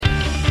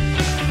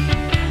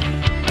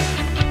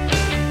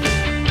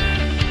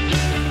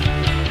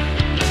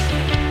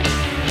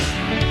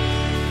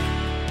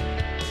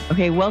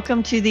Okay,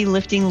 welcome to the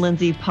Lifting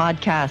Lindsay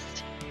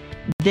podcast.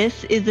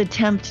 This is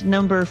attempt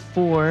number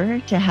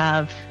 4 to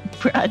have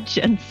Brad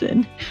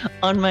Jensen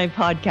on my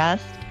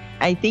podcast.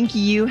 I think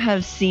you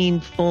have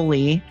seen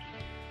fully,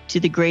 to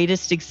the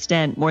greatest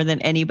extent, more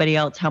than anybody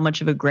else, how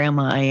much of a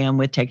grandma I am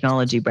with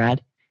technology,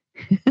 Brad.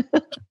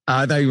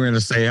 I thought you were going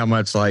to say how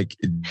much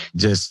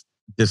just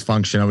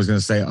dysfunction. I was going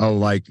to say,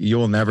 you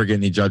will never get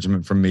any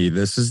judgment from me.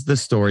 This is the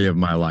story of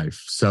my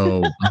life.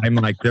 So I'm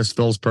like, this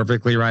feels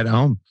perfectly right at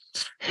home.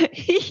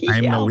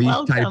 I'm the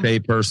least type A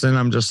person.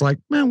 I'm just like,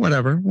 man,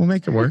 whatever. We'll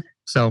make it work.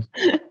 So.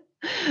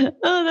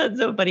 Oh, that's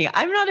so funny.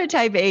 I'm not a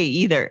type A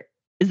either.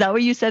 Is that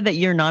what you said, that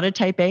you're not a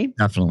type A?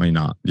 Definitely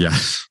not.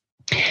 Yes.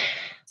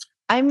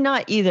 I'm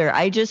not either.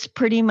 I just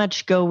pretty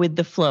much go with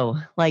the flow.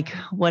 Like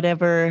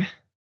whatever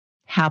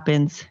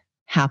happens.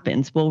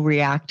 We'll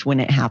react when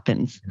it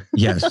happens.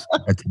 Yes,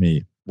 that's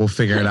me. We'll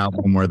figure it out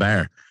when we're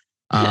there.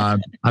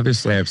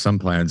 Obviously, I have some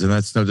plans, and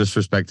that's no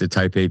disrespect to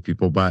type A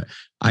people, but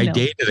I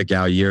dated a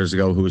gal years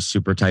ago who was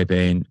super type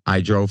A, and I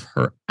drove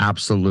her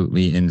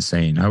absolutely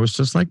insane. I was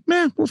just like,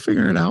 man, we'll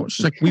figure it out.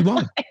 She's like, we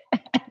won't.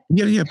 You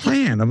gotta get a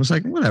plan. I was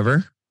like,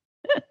 whatever.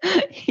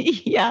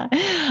 Yeah.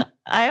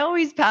 I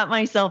always pat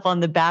myself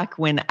on the back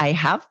when I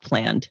have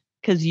planned,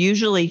 because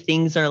usually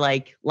things are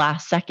like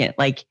last second,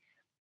 like,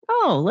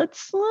 oh,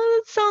 let's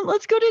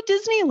go to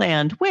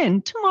Disneyland.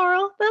 When?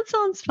 Tomorrow. That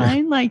sounds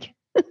fine. Like,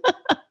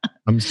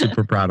 I'm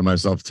super proud of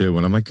myself too.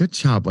 And I'm like, good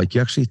job. Like, you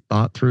actually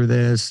thought through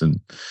this. And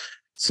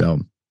so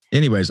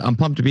anyways, I'm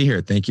pumped to be here.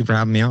 Thank you for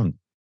having me on.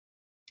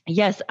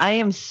 Yes, I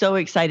am so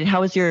excited.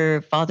 How was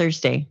your Father's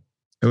Day?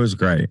 It was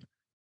great.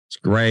 It's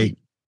great.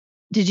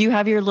 Did you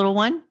have your little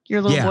one,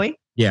 your little boy?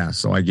 Yeah.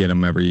 So I get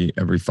him every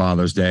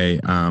Father's Day.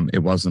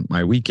 It wasn't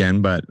my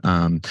weekend, but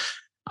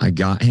I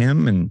got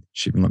him, and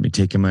she even let me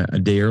take him a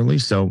day early.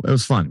 So it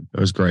was fun. It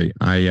was great.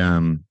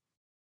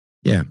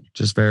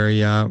 Just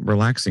very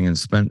relaxing, and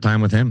spent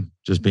time with him,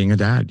 just being a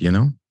dad, you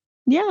know?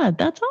 Yeah,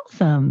 that's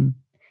awesome.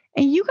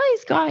 And you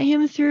guys got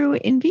him through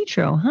in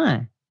vitro,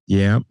 huh?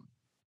 Yeah.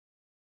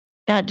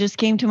 That just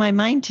came to my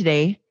mind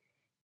today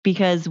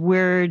because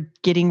we're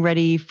getting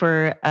ready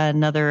for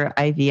another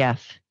IVF.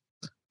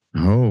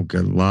 Oh,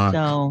 good luck.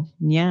 So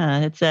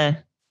yeah,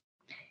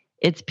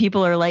 it's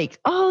people are like,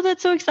 oh,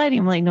 that's so exciting.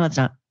 I'm like, no, it's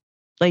not.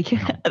 Like, no.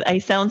 I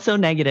sound so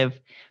negative,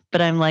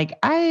 but I'm like,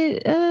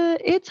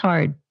 it's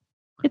hard.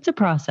 It's a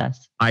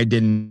process. I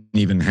didn't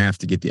even have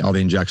to get all the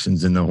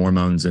injections and the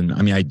hormones. And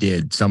I mean, I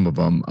did some of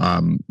them,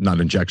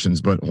 not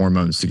injections, but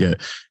hormones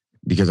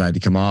because I had to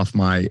come off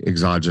my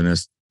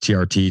exogenous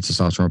TRT,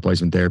 testosterone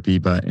replacement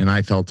therapy. And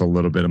I felt a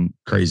little bit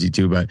crazy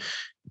too, but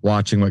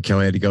watching what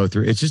Kelly had to go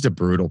through, it's just a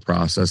brutal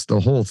process. The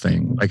whole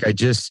thing,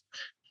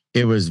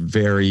 it was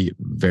very,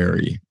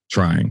 very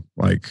trying.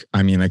 Like,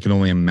 I mean, I can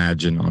only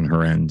imagine on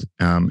her end.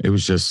 It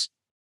was just,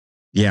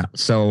 yeah.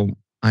 So,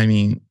 I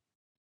mean,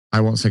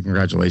 I won't say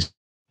congratulations,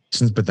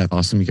 but that's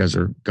awesome. You guys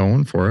are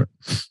going for it.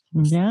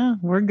 Yeah,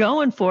 we're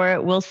going for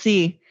it. We'll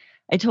see.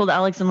 I told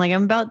Alex, I'm like,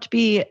 I'm about to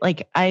be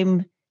like,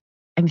 I'm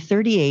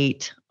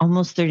 38,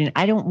 almost 30.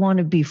 I don't want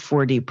to be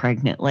 40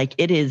 pregnant. Like,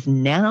 it is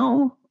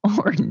now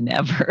or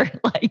never.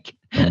 Like,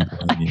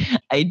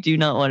 I do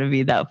not want to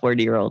be that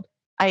 40-year-old.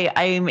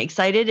 I'm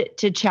excited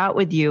to chat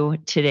with you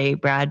today,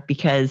 Brad,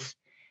 because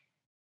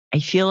I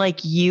feel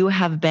like you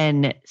have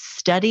been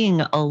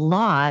studying a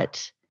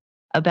lot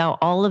about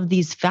all of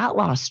these fat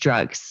loss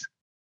drugs.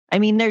 I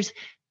mean,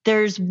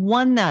 there's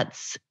one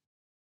that's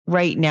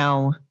right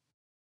now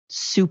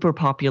super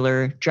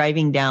popular.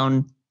 Driving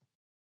down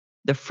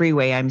the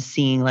freeway, I'm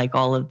seeing like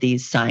all of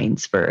these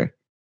signs for,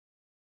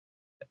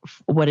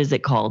 what is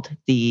it called?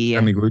 The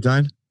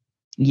semaglutide?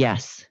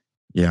 Yes.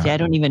 Yeah. See, I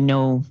don't even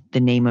know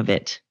the name of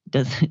it.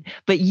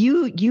 But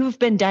you've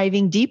been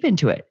diving deep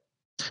into it.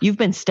 You've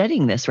been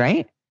studying this,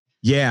 right?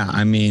 Yeah.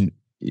 I mean,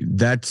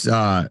 that's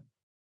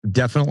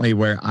definitely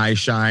where I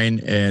shine,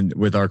 and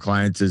with our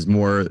clients is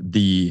more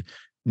the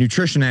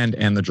nutrition end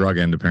and the drug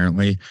end,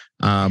 apparently.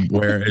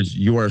 Whereas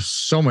you are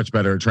so much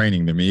better at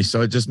training than me.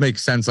 So it just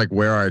makes sense, like,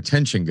 where our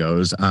attention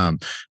goes.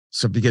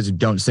 So because you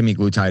don't,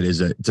 semaglutide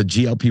it's a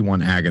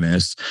GLP-1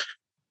 agonist.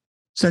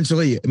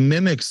 Essentially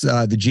mimics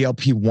the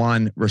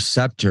GLP-1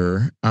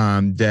 receptor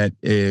that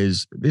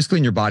is basically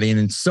in your body. And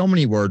in so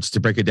many words, to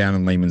break it down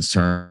in layman's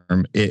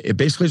term, it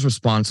basically is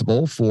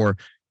responsible for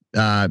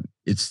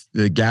it's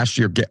the gas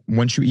you get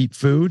once you eat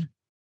food,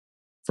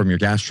 from your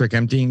gastric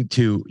emptying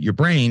to your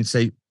brain,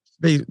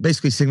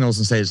 basically signals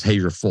and says, hey,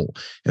 you're full.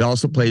 It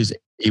also plays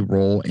a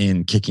role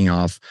in kicking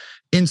off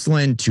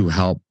insulin to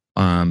help,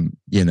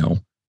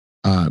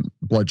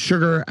 blood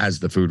sugar as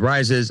the food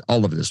rises,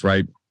 all of this,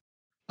 right?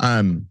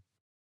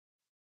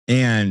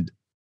 And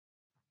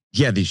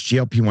yeah, these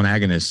GLP-1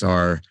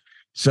 agonists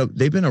so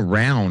they've been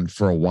around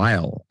for a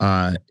while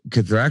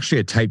because they're actually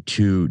a type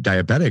 2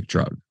 diabetic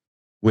drug,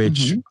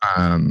 which,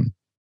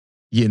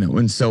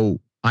 and so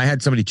I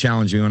had somebody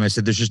challenge me when I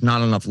said there's just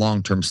not enough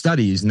long-term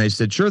studies. And they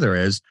said, sure, there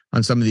is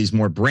on some of these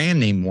more brand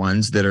name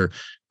ones that are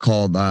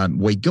called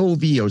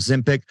Wegovy,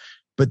 Ozempic.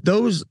 But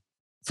those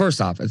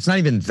first off, it's not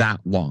even that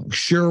long.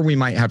 Sure, we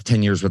might have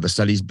 10 years worth of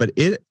studies, but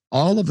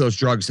all of those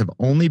drugs have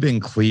only been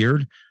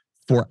cleared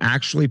for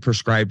actually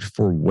prescribed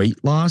for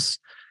weight loss.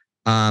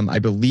 I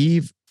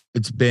believe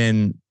it's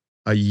been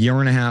a year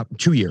and a half,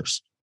 2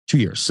 years.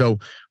 So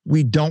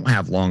we don't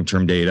have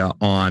long-term data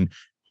on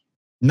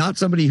not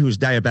somebody who's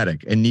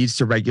diabetic and needs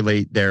to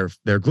regulate their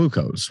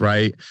glucose,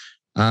 right?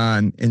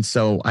 And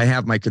so I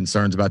have my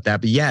concerns about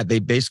that. But yeah, they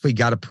basically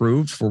got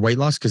approved for weight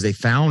loss because they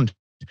found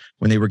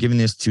when they were giving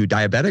this to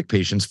diabetic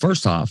patients,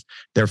 first off,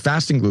 their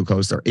fasting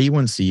glucose, their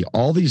A1C,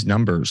 all these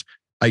numbers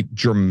like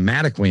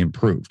dramatically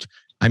improved.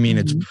 I mean,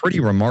 it's pretty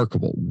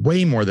remarkable,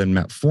 way more than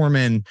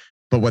metformin.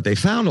 But what they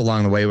found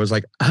along the way was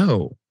like,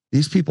 oh,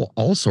 these people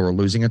also are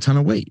losing a ton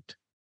of weight.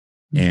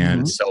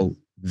 And so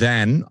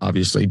then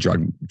obviously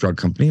drug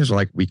companies are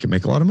like, we can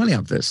make a lot of money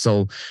off this.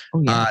 So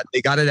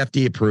they got it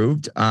FDA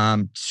approved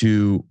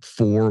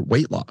for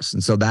weight loss.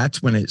 And so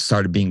that's when it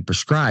started being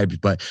prescribed.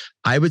 But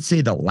I would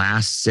say the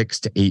last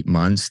 6 to 8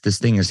 months, this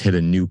thing has hit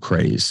a new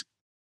craze.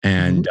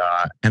 And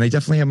I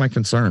definitely have my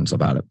concerns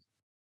about it.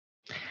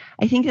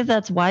 I think that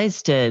that's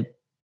wise to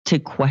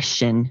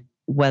question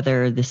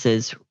whether this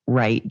is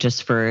right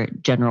just for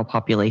general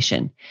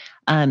population.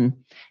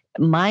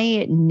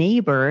 My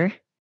neighbor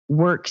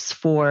works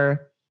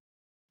for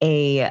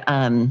a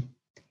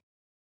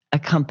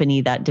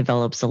company that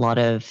develops a lot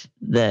of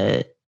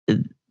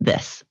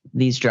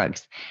these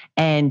drugs.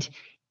 And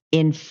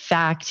in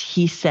fact,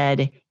 he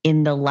said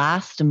in the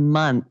last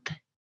month,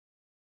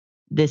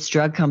 this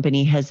drug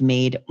company has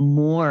made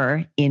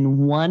more in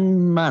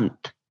 1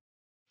 month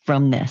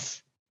from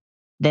this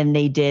than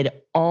they did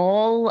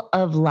all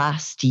of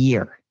last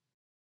year.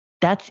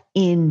 That's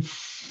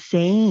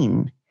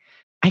insane.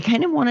 I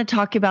kind of want to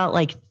talk about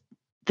like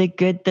the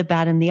good, the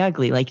bad, and the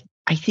ugly. Like,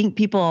 I think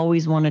people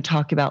always want to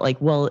talk about like,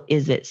 well,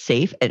 is it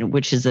safe? And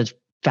which is a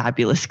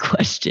fabulous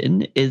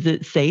question. Is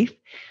it safe?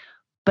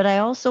 But I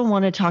also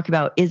want to talk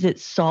about, is it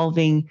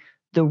solving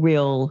the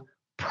real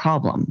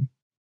problem?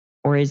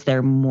 Or is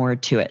there more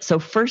to it? So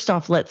first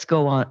off, let's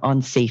go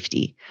on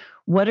safety.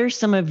 What are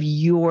some of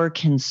your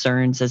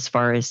concerns as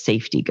far as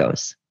safety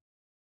goes?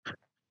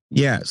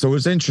 Yeah, so it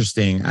was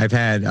interesting. I've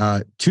had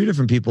 2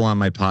 different people on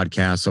my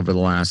podcast over the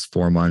last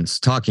 4 months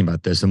talking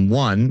about this. And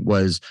one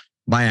was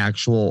my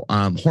actual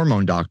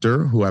hormone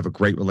doctor, who I have a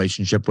great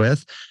relationship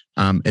with.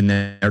 And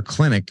then their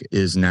clinic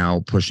is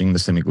now pushing the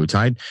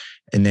semaglutide.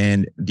 And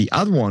then the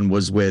other one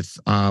was with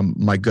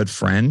my good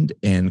friend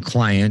and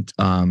client,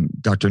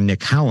 Dr.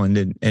 Nick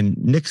Howland. And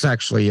Nick's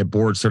actually a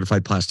board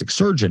certified plastic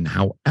surgeon.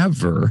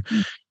 However,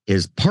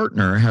 his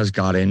partner has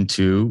got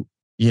into,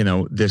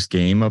 this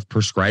game of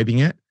prescribing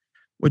it,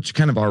 which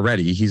kind of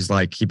already he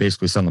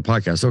basically said on the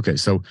podcast, okay,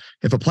 so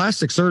if a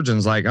plastic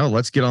surgeon's like, oh,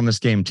 let's get on this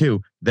game too,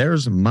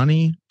 there's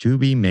money to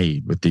be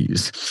made with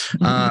these.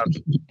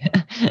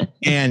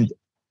 And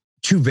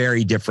 2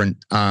 very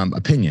different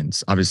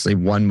opinions. Obviously,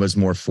 one was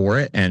more for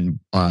it, and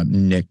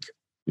Nick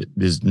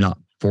is not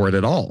for it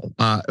at all.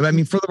 I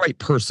mean, for the right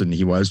person,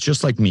 he was,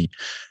 just like me.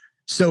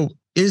 So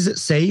is it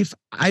safe?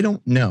 I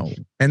don't know.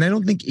 And I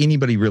don't think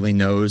anybody really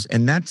knows.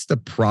 And that's the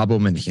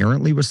problem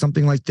inherently with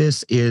something like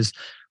this is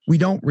we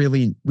don't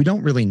really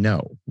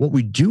know. What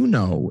we do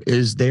know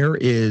is there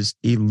is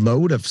a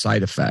load of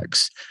side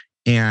effects,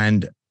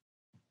 and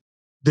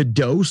the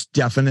dose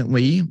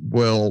definitely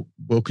will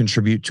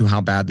contribute to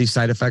how bad these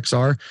side effects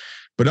are.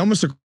 But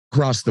almost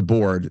across the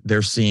board,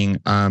 they're seeing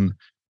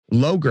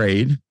low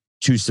grade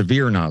to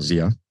severe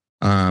nausea.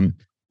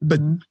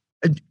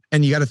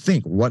 And you got to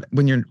think,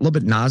 when you're a little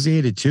bit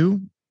nauseated too,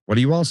 what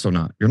are you also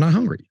not? You're not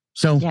hungry.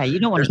 So yeah, you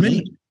don't want to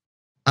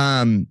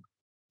eat.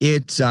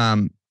 It's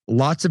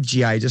lots of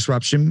GI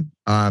disruption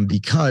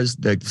because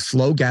the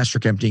slow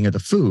gastric emptying of the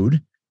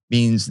food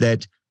means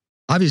that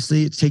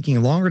obviously it's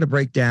taking longer to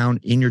break down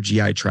in your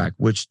GI tract,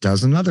 which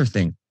does another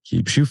thing,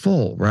 keeps you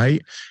full,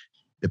 right?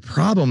 The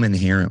problem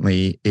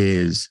inherently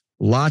is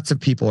lots of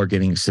people are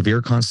getting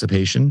severe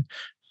constipation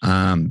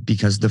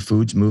because the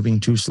food's moving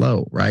too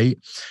slow, right?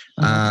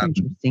 That's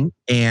interesting.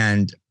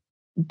 And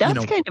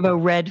that's kind of a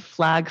red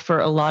flag for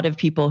a lot of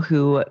people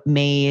who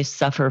may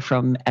suffer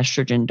from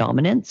estrogen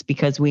dominance,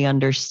 because we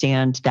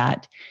understand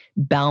that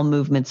bowel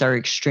movements are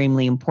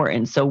extremely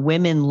important. So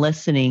women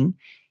listening,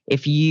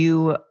 if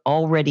you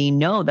already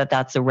know that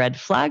that's a red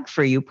flag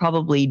for you,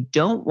 probably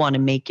don't want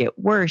to make it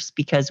worse,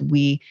 because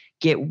we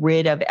get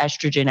rid of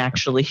estrogen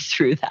actually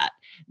through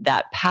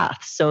that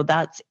path. So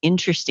that's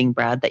interesting,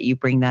 Brad, that you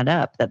bring that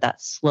up,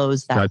 that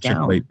slows that down.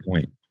 Such a great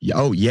point.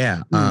 Oh,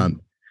 yeah.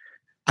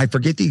 I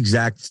forget the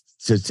exact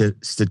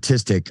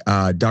statistic.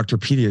 Dr.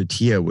 Peter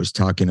Attia was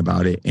talking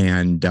about it,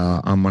 and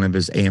on one of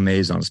his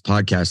AMAs on his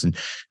podcast. And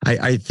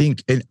I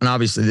think, and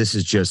obviously this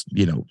is just,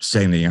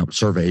 sending out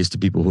surveys to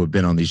people who have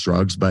been on these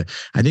drugs, but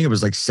I think it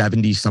was like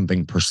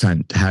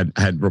 70-something%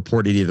 had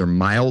reported either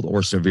mild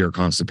or severe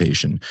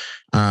constipation.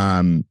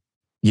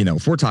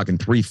 If we're talking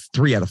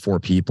three out of 4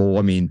 people,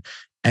 I mean,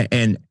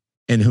 and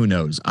who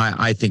knows?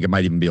 I think it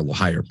might even be a little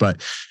higher.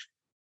 But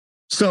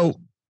so,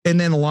 and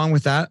then along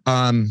with that,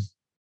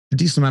 a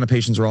decent amount of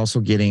patients are also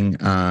getting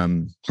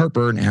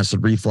heartburn,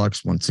 acid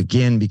reflux once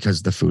again,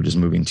 because the food is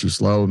moving too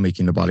slow,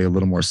 making the body a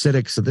little more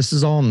acidic. So this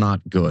is all not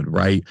good,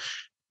 right?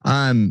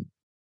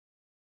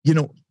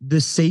 The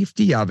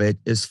safety of it,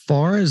 as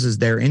far as, is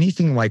there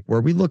anything like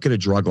where we look at a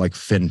drug like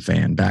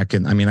FinFan back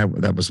in,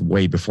 that was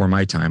way before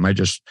my time. I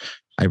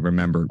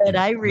remember. But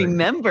I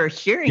remember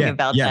hearing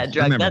about that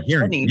drug. That's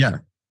funny. Yeah.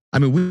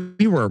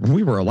 We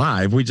were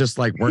alive. We just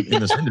weren't in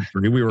this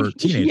industry. We were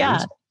teenagers.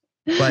 Yeah.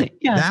 But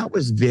that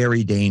was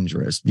very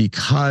dangerous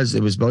because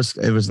it was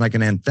like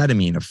an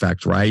amphetamine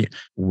effect, right?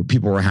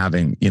 People were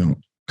having,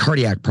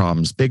 cardiac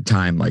problems, big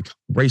time, like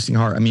racing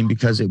heart.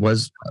 Because it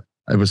was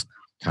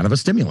kind of a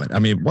stimulant.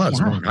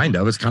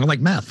 It's kind of like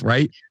meth,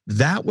 right?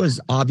 That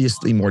was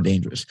obviously more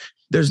dangerous.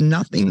 There's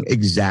nothing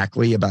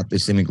exactly about the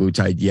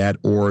semaglutide yet,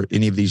 or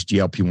any of these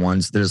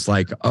GLP-1s that is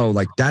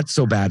that's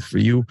so bad for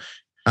you.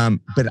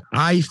 But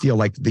I feel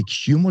like the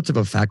cumulative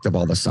effect of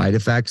all the side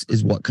effects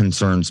is what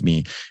concerns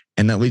me.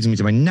 And that leads me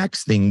to my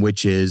next thing,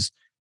 which is,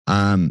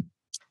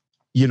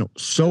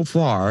 so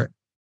far,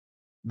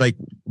 the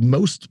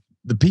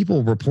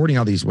people reporting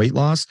all these weight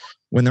loss,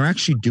 when they're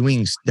actually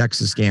doing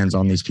DEXA scans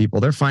on these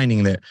people, they're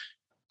finding that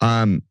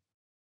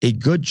a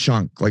good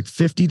chunk, like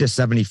 50 to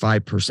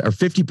 75% or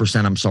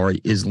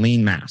 50%, is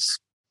lean mass,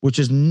 which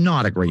is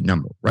not a great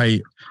number,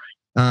 right?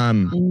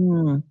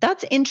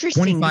 That's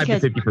interesting. 25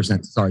 to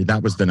 50%. Sorry,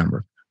 that was the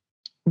number.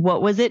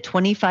 What was it?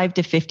 25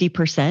 to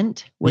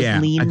 50% was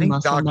lean I think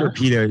muscle Dr. mass?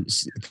 Pita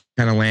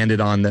kind of landed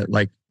on that,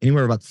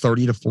 anywhere about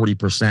 30 to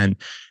 40%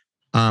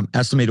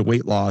 estimated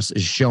weight loss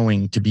is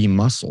showing to be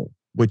muscle,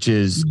 which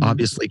is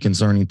obviously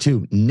concerning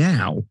too.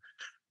 Now,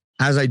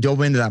 as I dove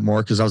into that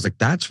more, because I was like,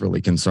 that's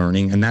really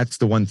concerning. And that's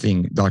the one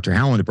thing Dr.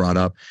 Howland brought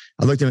up.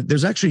 I looked at it.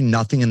 There's actually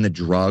nothing in the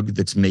drug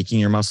that's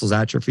making your muscles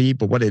atrophy.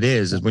 But what it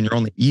is when you're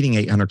only eating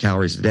 800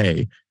 calories a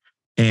day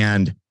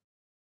and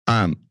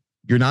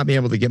you're not being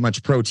able to get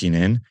much protein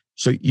in.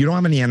 So you don't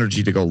have any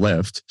energy to go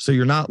lift. So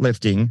you're not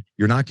lifting.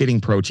 You're not getting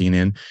protein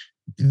in.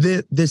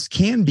 This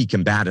can be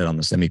combated on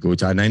the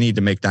semaglutide. And I need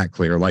to make that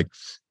clear.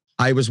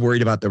 I was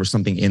worried about there was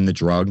something in the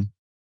drug.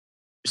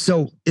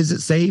 So is it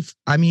safe?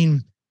 I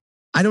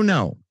don't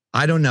know.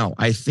 I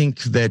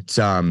think that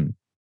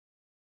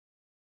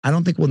I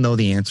don't think we'll know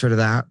the answer to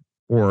that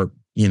for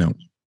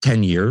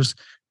 10 years.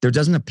 There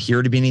doesn't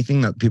appear to be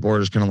anything that people are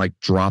just going to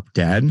drop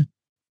dead.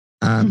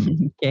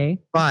 Okay.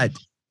 But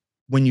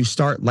when you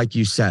start, like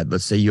you said,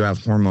 let's say you have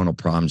hormonal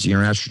problems,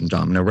 you're estrogen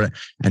dominant,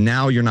 and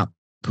now you're not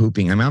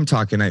pooping. I'm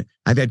talking,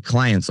 I've had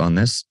clients on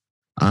this,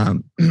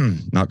 not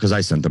because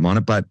I sent them on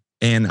it,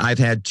 and I've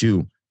had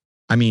to,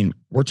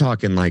 we're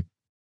talking 4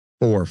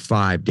 or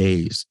 5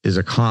 days is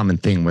a common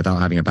thing without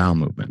having a bowel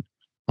movement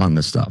on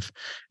this stuff.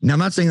 Now, I'm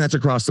not saying that's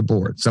across the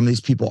board. Some of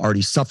these people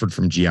already suffered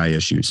from GI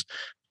issues.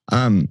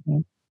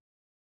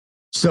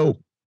 So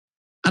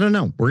I don't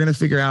know. We're going to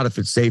figure out if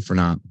it's safe or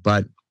not,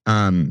 but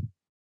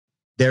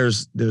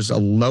there's a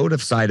load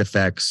of side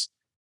effects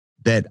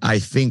that I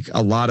think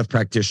a lot of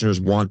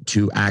practitioners want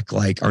to act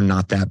like are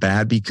not that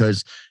bad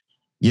because,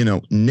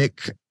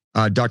 Nick,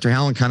 Dr.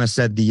 Howland kind of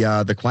said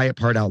the quiet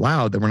part out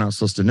loud that we're not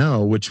supposed to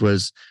know, which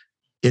was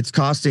it's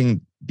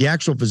costing the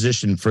actual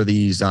physician for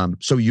these.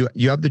 So you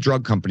have the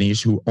drug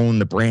companies who own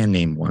the brand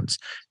name ones,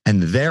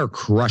 and they're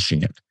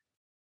crushing it.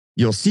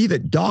 You'll see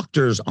that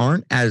doctors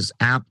aren't as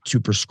apt to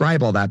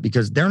prescribe all that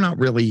because they're not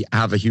really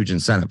have a huge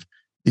incentive.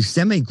 The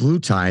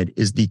semaglutide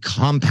is the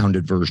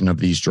compounded version of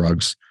these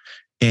drugs,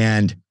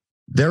 and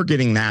they're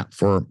getting that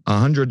for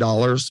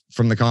 $100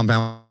 from the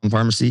compound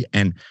pharmacy.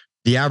 And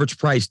the average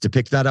price to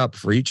pick that up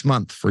for each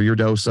month for your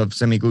dose of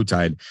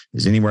semaglutide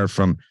is anywhere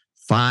from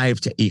 $500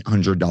 to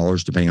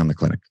 $800, depending on the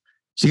clinic.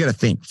 So you got to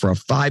think for a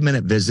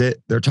 5-minute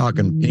visit, they're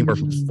talking anywhere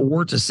from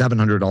 $400 to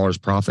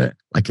 $700 profit,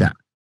 like that.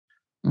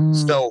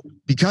 So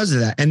because of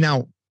that, and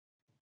now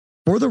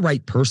for the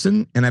right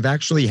person, and I've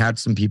actually had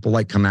some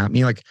people come at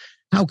me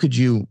how could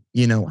you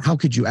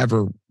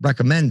ever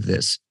recommend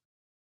this?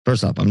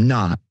 First off, I'm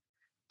not.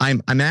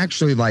 I'm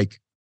actually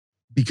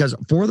because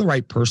for the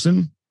right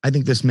person, I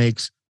think this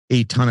makes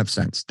a ton of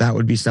sense. That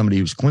would be somebody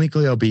who's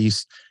clinically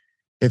obese.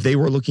 If they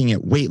were looking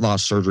at weight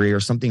loss surgery or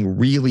something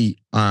really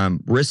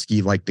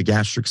risky like the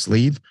gastric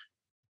sleeve,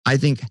 I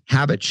think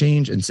habit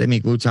change and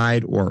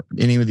semaglutide or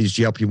any of these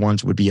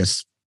GLP-1s would be a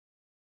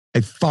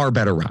far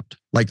better route.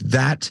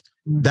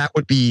 That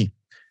would be,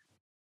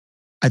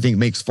 I think,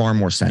 makes far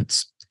more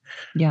sense.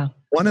 Yeah.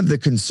 One of the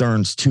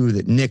concerns too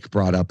that Nick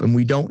brought up, and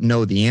we don't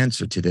know the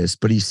answer to this,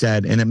 but he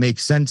said, and it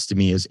makes sense to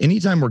me, is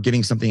anytime we're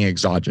getting something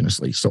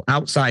exogenously, so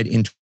outside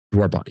into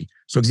our body.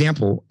 So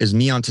example is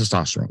me on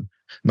testosterone.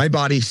 My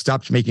body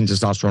stopped making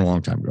testosterone a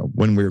long time ago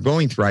when we were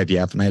going through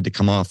IVF and I had to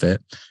come off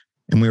it.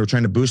 And we were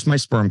trying to boost my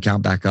sperm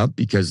count back up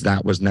because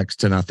that was next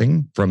to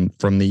nothing from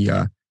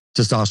the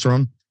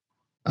testosterone.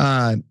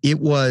 It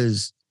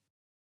was,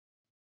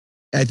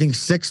 I think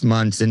 6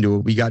 months into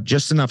it, we got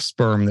just enough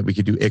sperm that we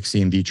could do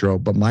ICSI in vitro,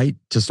 but my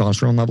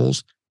testosterone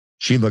levels,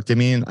 she looked at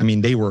me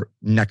and they were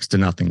next to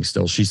nothing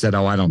still. She said,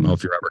 "Oh, I don't know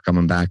if you're ever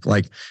coming back."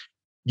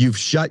 you've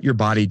shut your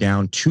body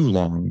down too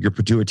long. Your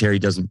pituitary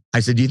doesn't. I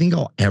said, do you think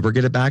I'll ever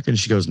get it back? And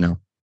she goes, no.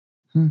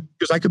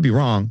 Because I could be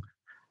wrong.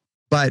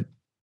 But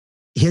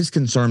his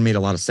concern made a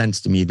lot of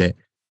sense to me that,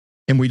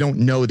 and we don't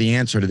know the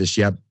answer to this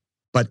yet,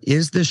 but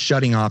is this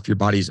shutting off your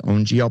body's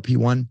own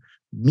GLP-1?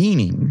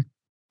 Meaning,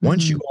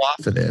 once you go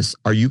off of this,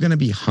 are you going to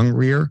be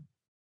hungrier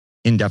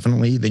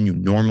indefinitely than you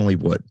normally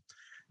would?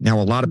 Now,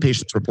 a lot of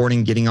patients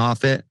reporting getting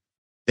off it,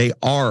 they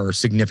are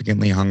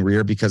significantly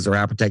hungrier because their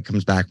appetite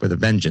comes back with a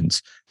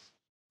vengeance.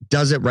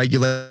 Does it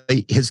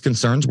regulate his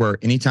concerns where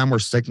anytime we're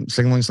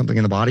signaling something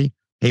in the body,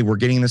 hey, we're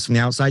getting this from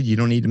the outside, you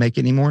don't need to make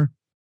it anymore?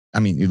 I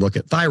mean, you look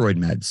at thyroid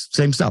meds,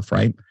 same stuff,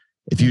 right?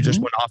 If you just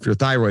went off your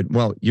thyroid,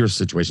 well, your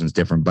situation is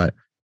different, but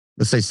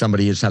let's say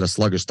somebody just had a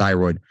sluggish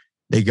thyroid.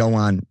 They go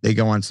on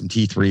some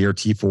T3 or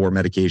T4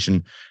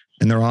 medication,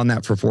 and they're on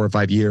that for 4 or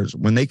 5 years.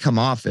 When they come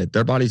off it,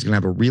 their body's going to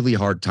have a really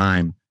hard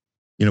time,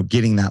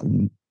 getting that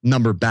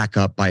number back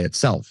up by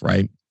itself,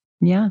 right?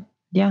 Yeah.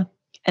 Yeah.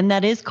 And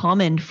that is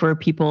common for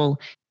people,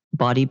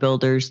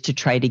 bodybuilders, to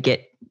try to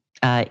get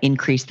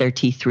increase their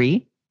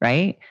T3,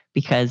 right?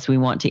 Because we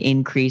want to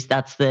increase,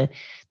 that's the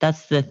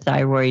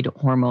thyroid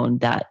hormone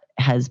that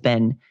has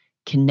been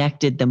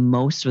connected the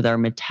most with our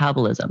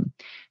metabolism.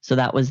 So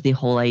that was the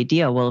whole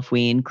idea. Well, if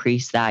we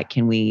increase that,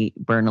 can we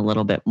burn a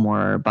little bit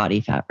more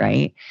body fat,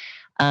 right?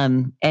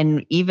 And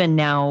even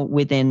now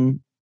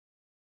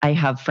I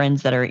have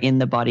friends that are in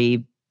the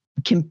body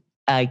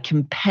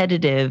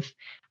competitive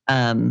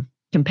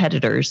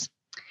competitors,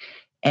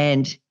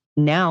 and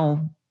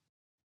now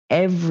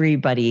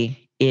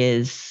everybody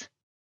is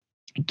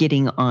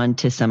getting on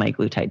to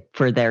semaglutide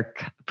for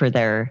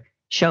their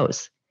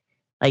shows.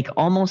 Like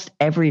almost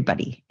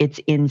everybody. It's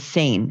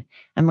insane.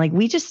 I'm like,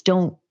 we just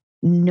don't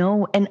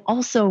know. And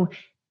also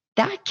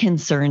that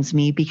concerns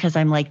me because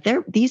I'm like,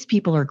 these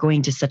people are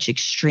going to such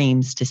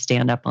extremes to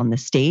stand up on the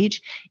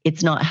stage.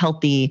 It's not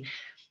healthy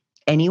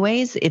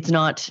anyways. It's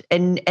not,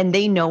 and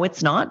they know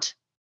it's not.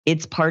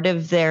 It's part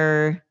of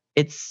their,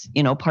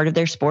 part of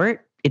their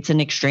sport. It's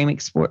an extreme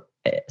sport,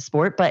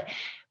 but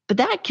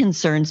that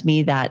concerns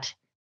me that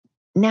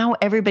now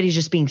everybody's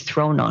just being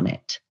thrown on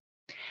it.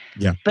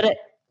 Yeah. But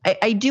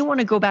I do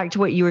want to go back to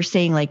what you were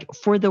saying, like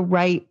for the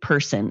right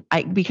person,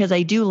 because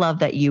I do love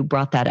that you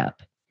brought that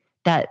up,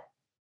 that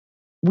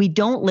I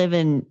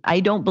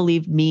don't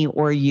believe me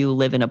or you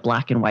live in a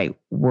black and white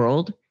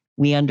world.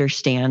 We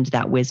understand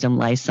that wisdom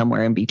lies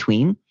somewhere in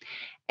between,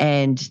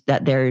 and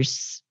that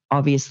there's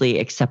obviously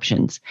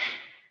exceptions,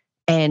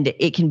 and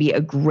it can be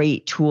a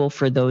great tool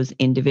for those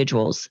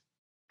individuals.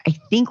 I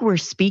think we're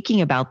speaking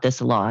about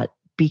this a lot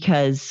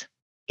because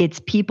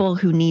it's people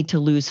who need to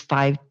lose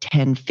 5,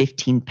 10,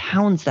 15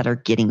 pounds that are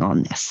getting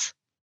on this,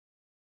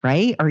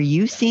 right? Are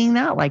you seeing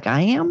that like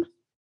I am?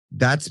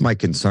 That's my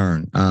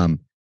concern.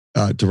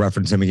 To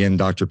reference him again,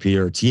 Dr.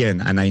 Peter Tien,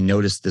 and I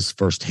noticed this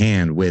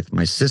firsthand with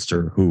my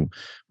sister who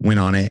went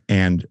on it.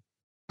 And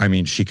I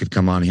mean, she could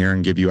come on here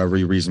and give you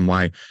every reason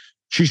why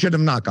she should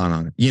have not gone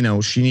on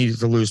it. She needed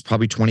to lose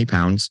probably 20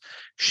 pounds.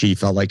 She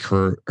felt like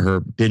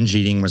her binge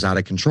eating was out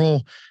of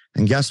control.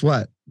 And guess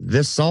what?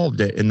 This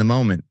solved it in the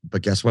moment.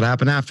 But guess what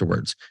happened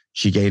afterwards?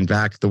 She gained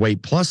back the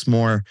weight plus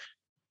more.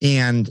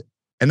 And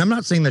I'm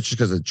not saying that's just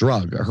because of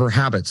drug. Her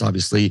habits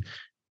obviously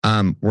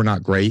were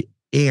not great.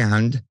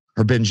 And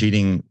her binge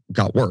eating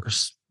got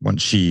worse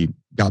once she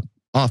got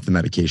off the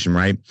medication,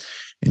 right?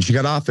 And she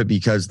got off it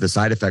because the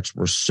side effects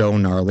were so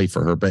gnarly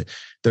for her. But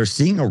they're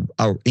seeing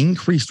a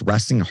increased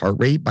resting heart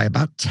rate by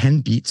about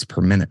 10 beats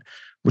per minute,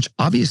 which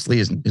obviously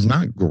is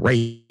not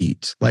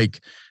great. Like,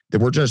 that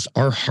we're just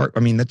our heart.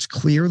 I mean, that's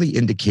clearly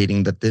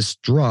indicating that this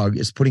drug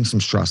is putting some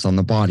stress on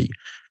the body.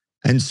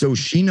 And so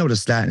she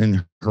noticed that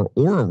in her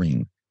Oura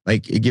ring,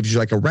 like it gives you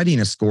like a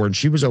readiness score. And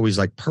she was always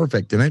like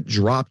perfect. And it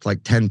dropped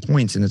like 10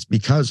 points. And it's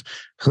because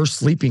her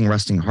sleeping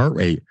resting heart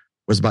rate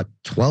was about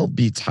 12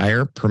 beats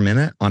higher per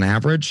minute on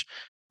average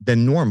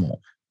than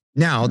normal.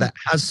 Now that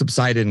has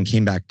subsided and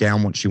came back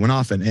down once she went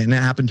off it. And it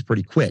happened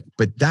pretty quick.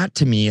 But that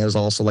to me is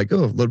also like, a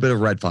little bit of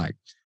red flag.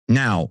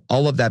 Now,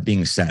 all of that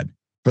being said,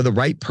 for the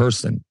right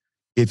person,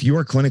 if you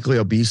are clinically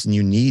obese and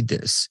you need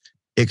this,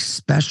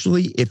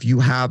 especially if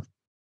you have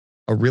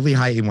a really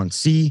high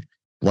A1C,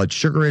 blood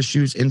sugar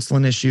issues,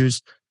 insulin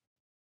issues,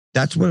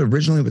 that's what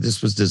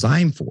this was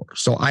designed for.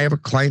 So I have a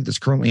client that's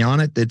currently on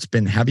it that's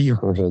been heavy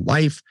her whole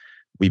life.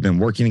 We've been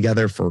working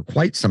together for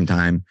quite some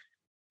time.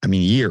 I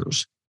mean,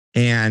 years.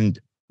 And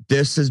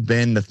this has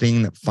been the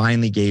thing that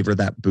finally gave her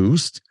that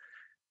boost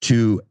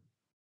to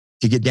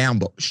get down.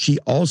 But she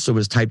also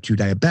is type 2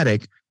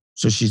 diabetic.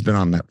 So she's been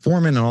on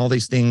metformin and all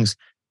these things.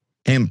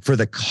 And for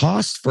the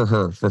cost for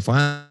her, for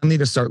finally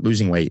to start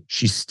losing weight,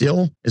 she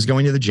still is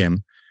going to the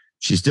gym.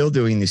 She's still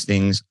doing these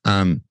things.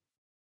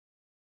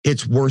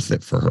 It's worth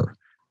it for her.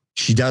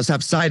 She does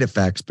have side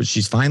effects, but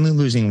she's finally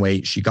losing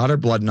weight. She got her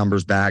blood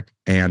numbers back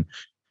and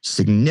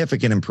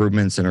significant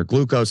improvements in her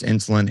glucose,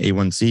 insulin,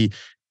 A1C.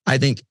 I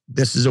think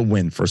this is a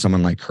win for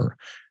someone like her.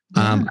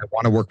 Yeah. I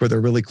want to work with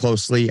her really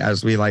closely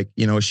as we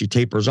as she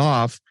tapers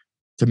off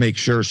to make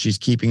sure she's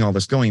keeping all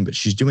this going, but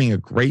she's doing a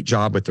great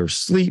job with her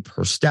sleep,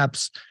 her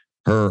steps,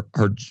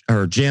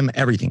 her gym,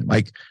 everything.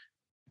 Like,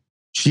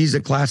 she's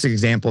a classic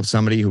example of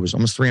somebody who was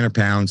almost 300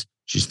 pounds.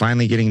 She's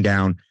finally getting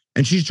down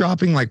and she's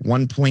dropping like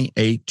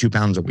 1.8, 2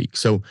 pounds a week.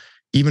 So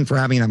even for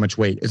having that much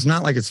weight, it's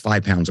not like it's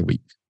 5 pounds a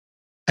week.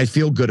 I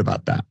feel good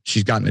about that.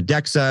 She's gotten a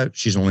DEXA.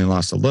 She's only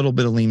lost a little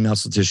bit of lean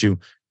muscle tissue.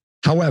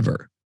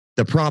 However,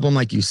 the problem,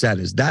 like you said,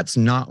 is that's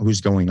not who's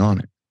going on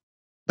it.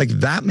 Like,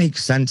 that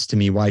makes sense to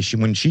me why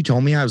when she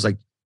told me, I was like,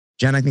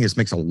 Jen, I think this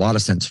makes a lot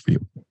of sense for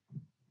you.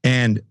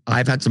 And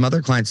I've had some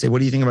other clients say, what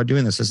do you think about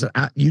doing this? I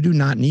said, you do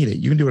not need it.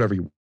 You can do whatever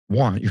you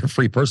want. You're a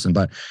free person.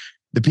 But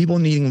the people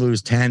needing to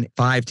lose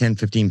 5, 10,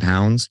 15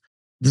 pounds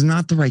is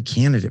not the right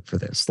candidate for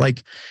this.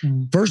 Like,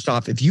 first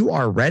off, if you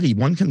are ready,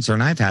 one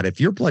concern I've had, if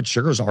your blood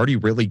sugar is already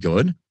really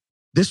good,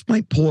 this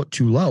might pull it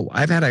too low.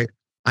 I've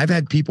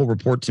had people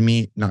report to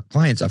me, not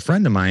clients, a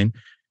friend of mine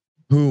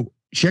who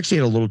she actually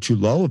had a little too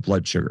low of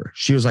blood sugar.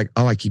 She was like,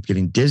 oh, I keep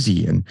getting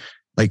dizzy. And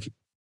like,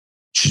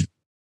 she's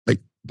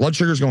like, blood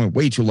sugar is going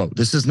way too low.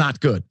 This is not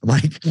good.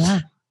 Like,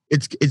 yeah.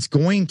 It's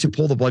going to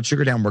pull the blood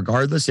sugar down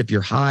regardless if you're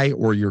high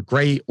or you're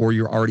great or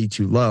you're already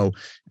too low.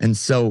 And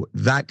so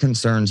that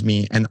concerns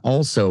me. And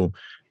also,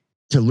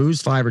 to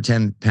lose 5 or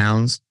 10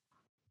 pounds,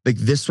 like,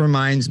 this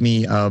reminds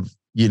me of,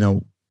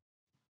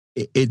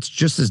 it's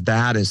just as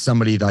bad as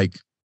somebody like,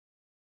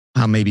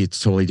 maybe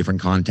it's totally different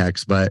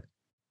context, but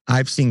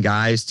I've seen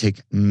guys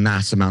take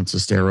mass amounts of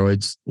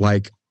steroids,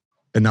 like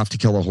enough to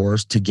kill a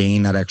horse, to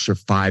gain that extra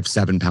 5,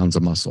 7 pounds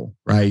of muscle,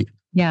 right?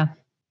 Yeah.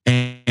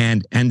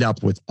 And end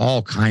up with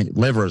all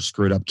liver is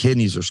screwed up,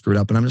 kidneys are screwed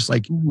up. And I'm just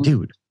like,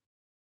 dude,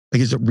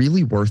 like, is it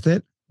really worth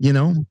it,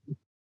 to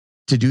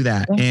do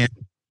that? Yeah. And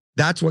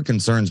that's what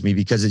concerns me,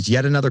 because it's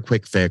yet another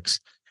quick fix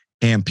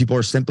and people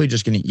are simply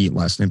just going to eat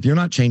less. And if you're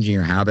not changing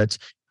your habits,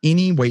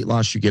 any weight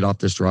loss you get off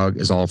this drug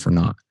is all for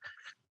naught.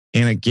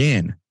 And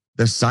again,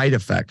 the side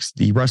effects,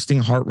 the resting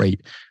heart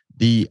rate,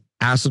 the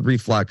acid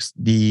reflux,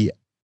 the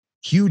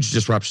huge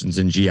disruptions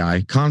in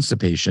GI,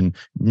 constipation,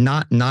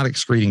 not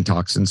excreting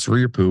toxins through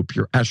your poop,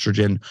 your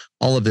estrogen,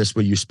 all of this,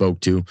 what you spoke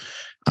to,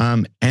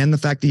 and the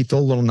fact that you feel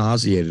a little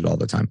nauseated all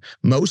the time.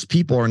 Most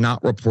people are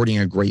not reporting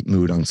a great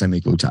mood on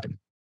semaglutide.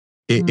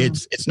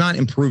 It's not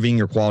improving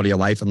your quality of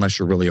life unless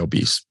you're really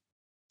obese.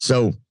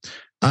 So,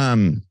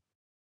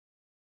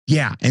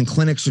 yeah, and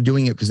clinics are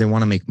doing it because they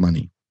want to make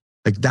money.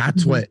 Like,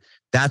 that's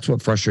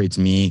what frustrates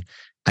me.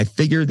 I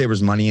figured there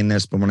was money in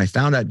this, but when I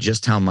found out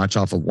just how much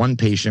off of one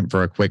patient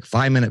for a quick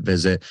 5-minute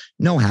visit,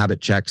 no habit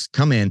checks,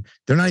 come in,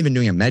 they're not even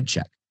doing a med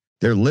check.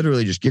 They're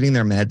literally just getting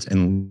their meds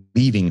and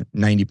leaving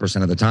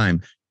 90% of the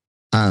time.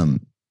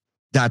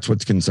 That's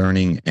what's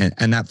concerning.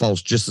 And that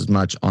falls just as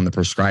much on the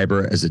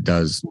prescriber as it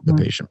does the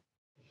patient.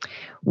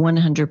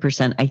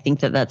 100%. I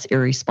think that that's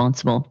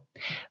irresponsible.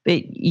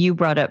 But you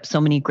brought up so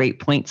many great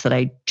points that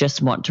I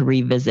just want to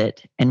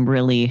revisit and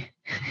really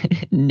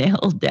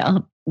nail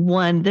down.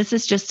 One, this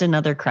is just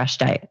another crash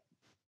diet,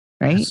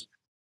 right? Yes.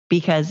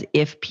 Because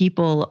if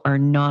people are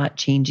not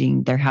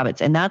changing their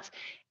habits, and that's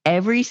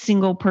every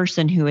single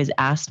person who has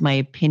asked my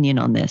opinion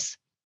on this,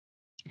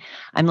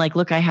 I'm like,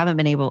 look, I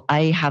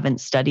haven't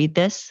studied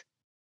this.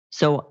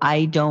 So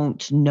I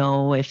don't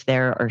know if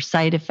there are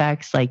side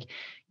effects. Like,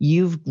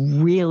 you've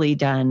really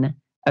done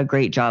a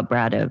great job,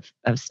 Brad,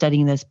 of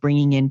studying this,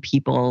 bringing in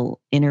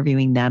people,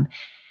 interviewing them.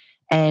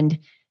 And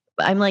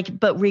I'm like,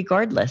 but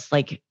regardless,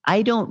 like,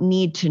 I don't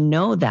need to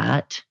know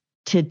that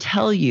to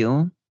tell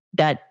you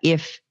that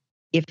if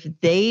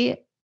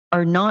they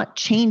are not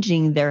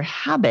changing their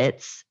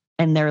habits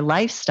and their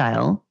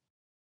lifestyle,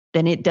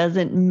 then it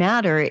doesn't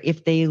matter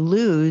if they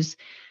lose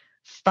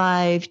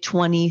 5,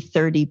 20,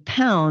 30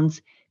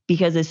 pounds,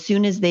 because as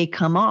soon as they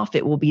come off,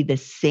 it will be the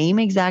same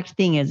exact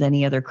thing as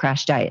any other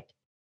crash diet,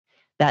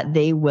 that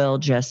they will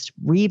just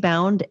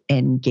rebound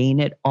and gain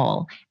it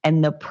all.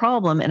 And the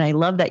problem, and I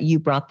love that you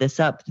brought this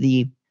up,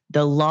 the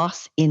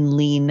loss in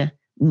lean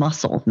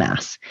muscle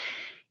mass,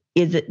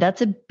 is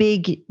that's a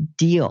big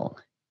deal.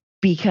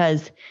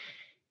 Because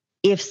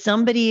if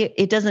somebody,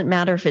 it doesn't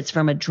matter if it's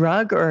from a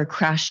drug or a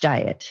crash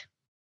diet,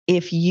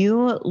 if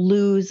you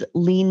lose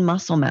lean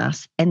muscle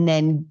mass and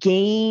then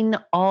gain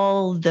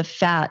all the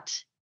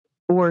fat,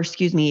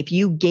 if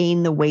you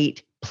gain the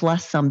weight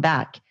plus some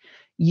back,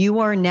 you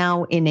are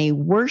now in a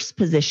worse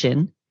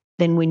position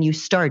than when you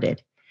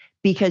started,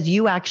 because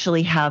you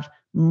actually have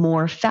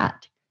more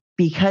fat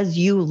because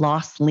you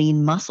lost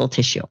lean muscle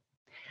tissue.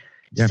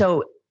 Yeah.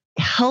 So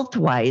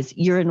health-wise,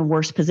 you're in a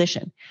worse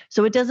position.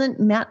 So it doesn't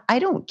matter. I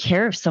don't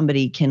care if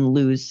somebody can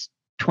lose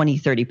 20,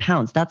 30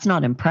 pounds. That's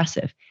not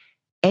impressive.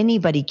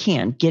 Anybody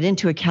can get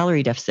into a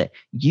calorie deficit,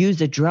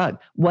 use a drug,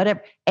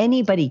 whatever.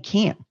 Anybody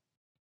can.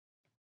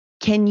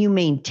 Can you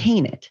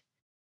maintain it?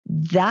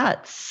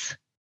 That's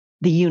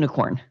the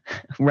unicorn,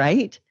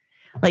 right?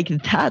 Like,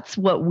 that's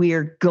what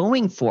we're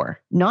going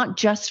for, not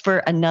just for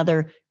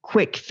another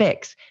quick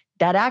fix.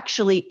 That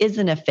actually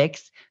isn't a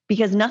fix,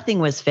 because nothing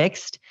was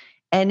fixed.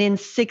 And in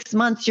 6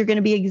 months, you're going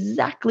to be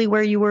exactly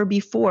where you were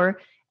before.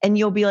 And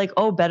you'll be like,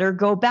 oh, better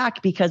go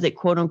back because it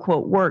quote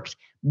unquote worked.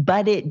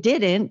 But it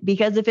didn't,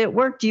 because if it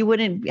worked, you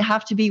wouldn't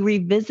have to be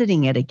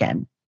revisiting it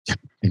again.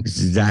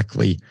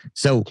 Exactly.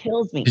 So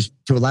Kills me. just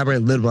to elaborate a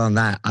little bit on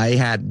that,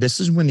 this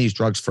is when these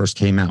drugs first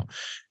came out.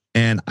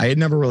 And I had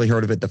never really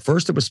heard of it. The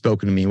first that was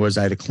spoken to me was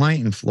I had a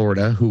client in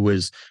Florida who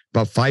was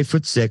about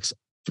 5'6",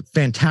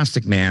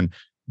 fantastic man,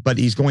 but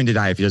he's going to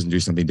die if he doesn't do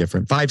something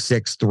different.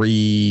 5'6",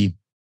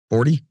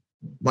 340,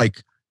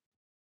 like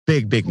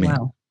big man.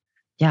 Wow.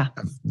 Yeah.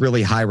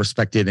 Really high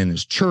respected in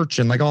his church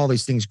and like all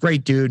these things.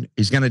 Great dude.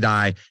 He's going to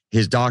die.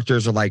 His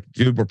doctors are like,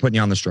 dude, we're putting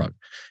you on this drug.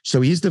 So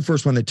he's the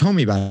first one that told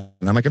me about it.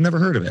 And I'm like, I've never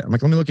heard of it. I'm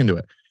like, let me look into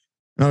it.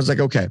 And I was like,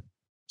 okay.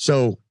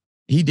 So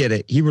he did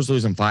it. He was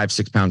losing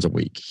 5-6 pounds a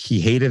week. He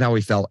hated how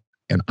he felt.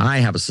 And I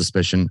have a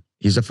suspicion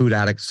he's a food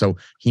addict. So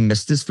he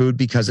missed his food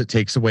because it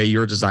takes away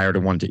your desire to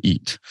want to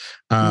eat.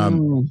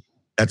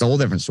 That's a whole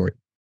different story.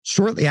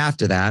 Shortly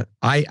after that,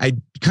 I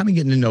kind of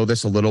getting to know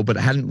this a little, but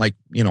I hadn't I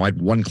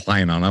had one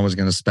client on. I was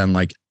going to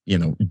spend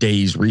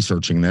days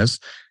researching this.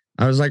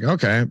 I was like,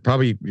 okay,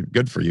 probably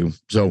good for you.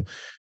 So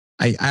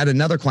I had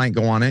another client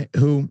go on it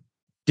who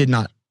did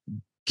not,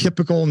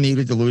 typical,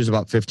 needed to lose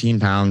about 15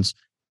 pounds,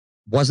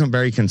 wasn't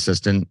very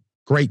consistent.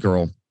 Great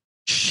girl.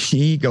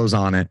 She goes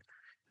on it.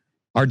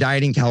 Our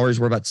dieting calories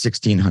were about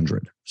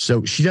 1,600.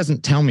 So she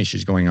doesn't tell me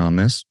she's going on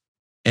this.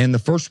 And the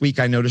first week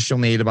I noticed she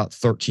only ate about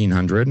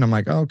 1,300. And I'm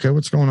like, oh, okay,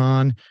 what's going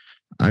on?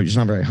 I'm just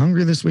not very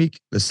hungry this week.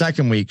 The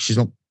second week,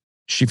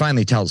 she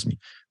finally tells me.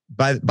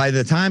 By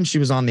the time she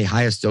was on the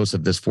highest dose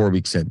of this 4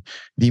 weeks in,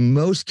 the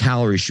most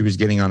calories she was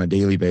getting on a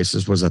daily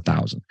basis was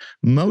 1,000.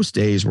 Most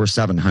days were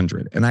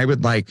 700. And I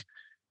would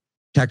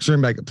text her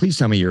and be like, please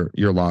tell me your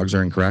logs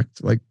are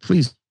incorrect. Like,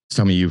 please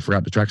tell me you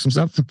forgot to track some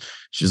stuff.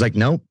 She's like,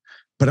 nope.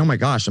 But oh my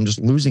gosh, I'm just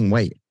losing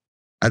weight.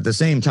 At the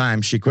same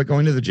time, she quit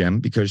going to the gym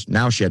because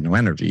now she had no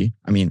energy.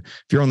 I mean,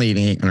 if you're only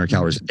eating 800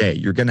 calories a day,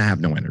 you're going to have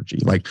no energy.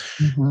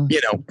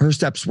 Her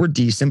steps were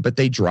decent, but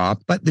they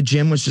dropped. But the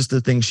gym was just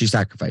the thing she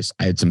sacrificed.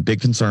 I had some big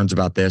concerns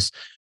about this.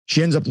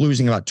 She ends up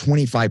losing about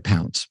 25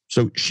 pounds.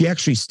 So she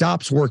actually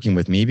stops working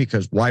with me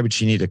because why would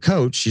she need a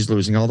coach? She's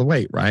losing all the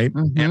weight, right?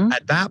 And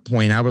at that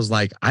point, I was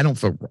like, I don't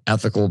feel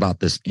ethical about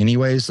this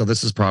anyway. So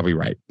this is probably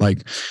right.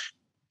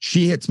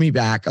 She hits me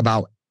back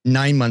about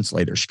 9 months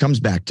later. She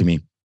comes back to me.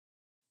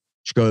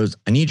 She goes,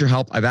 I need your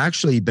help. I've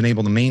actually been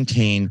able to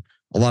maintain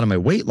a lot of my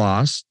weight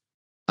loss,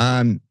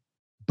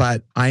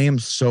 but I am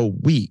so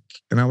weak.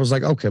 And I was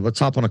like, okay, let's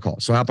hop on a call.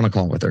 So I hop on a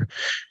call with her.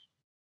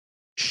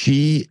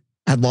 She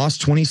had lost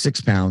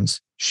 26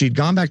 pounds. She'd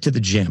gone back to the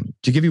gym.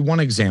 To give you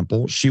one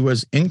example, she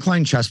was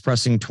incline chest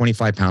pressing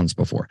 25 pounds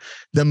before.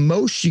 The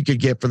most she could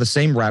get for the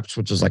same reps,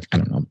 which was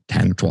 10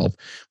 or 12,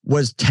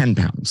 was 10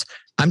 pounds.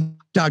 I'm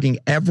talking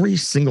every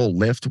single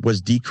lift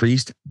was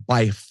decreased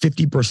by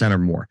 50% or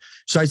more.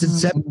 So I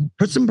said,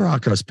 put some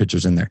Baracos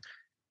pictures in there.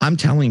 I'm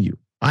telling you,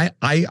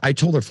 I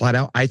told her flat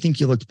out, I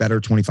think you looked better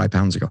 25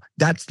 pounds ago.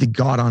 That's the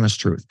God honest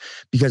truth,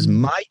 because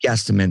my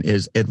guesstimate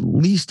is at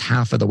least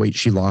half of the weight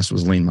she lost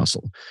was lean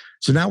muscle.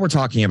 So now we're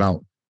talking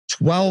about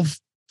 12,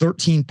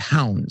 13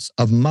 pounds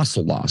of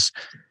muscle loss.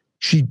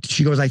 She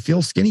goes, I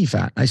feel skinny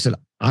fat. I said,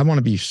 I want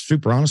to be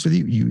super honest with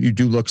you. You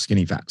do look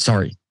skinny fat.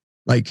 Sorry.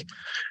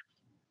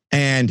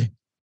 And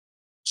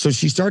so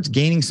she starts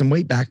gaining some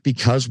weight back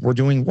because we're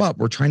doing what?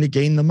 We're trying to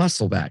gain the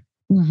muscle back.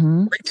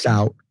 Breaks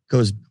out,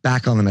 goes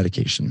back on the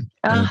medication.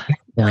 At that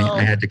point,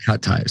 I had to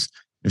cut ties.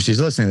 If she's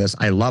listening to this,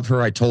 I love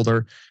her. I told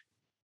her.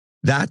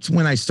 That's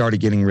when I started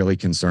getting really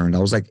concerned. I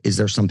was like, is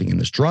there something in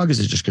this drug?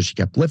 Is it just because she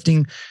kept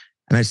lifting?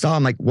 And I saw,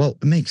 I'm like, well,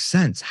 it makes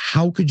sense.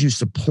 How could you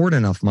support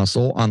enough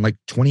muscle on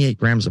 28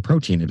 grams of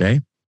protein a day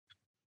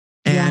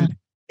and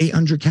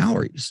 800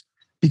 calories?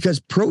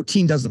 Because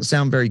protein doesn't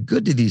sound very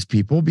good to these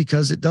people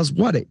because it does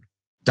what? It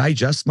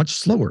digests much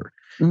slower.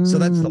 So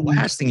that's the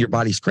last thing your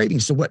body's craving.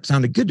 So what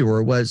sounded good to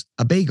her was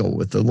a bagel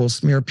with a little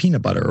smear of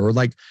peanut butter or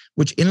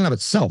which in and of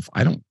itself,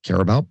 I don't care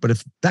about. But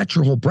if that's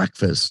your whole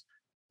breakfast,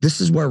 this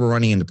is where we're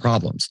running into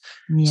problems.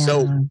 Yeah.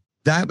 So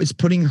that was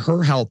putting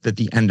her health at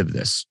the end of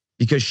this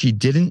because she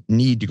didn't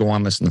need to go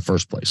on this in the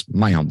first place,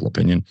 my humble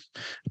opinion.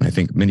 And I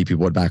think many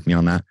people would back me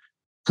on that.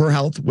 Her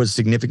health was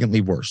significantly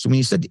worse. So when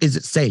you said, is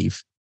it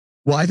safe?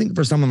 Well, I think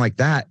for someone like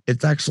that,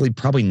 it's actually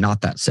probably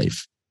not that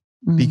safe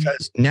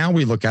because now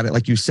we look at it,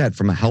 like you said,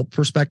 from a health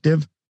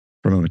perspective,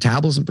 from a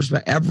metabolism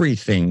perspective,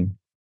 everything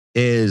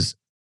is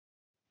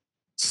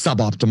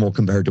suboptimal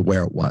compared to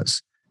where it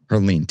was. Her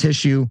lean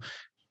tissue.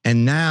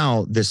 And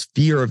now this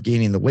fear of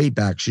gaining the weight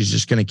back, she's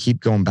just going to keep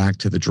going back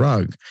to the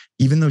drug,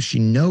 even though she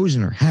knows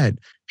in her head,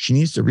 she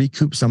needs to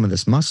recoup some of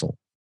this muscle.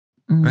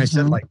 And I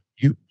said,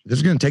 this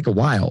is going to take a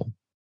while,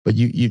 but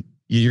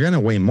you're going to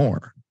weigh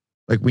more.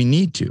 We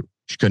need to.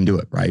 She couldn't do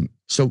it, right?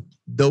 So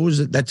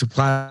that's a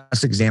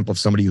classic example of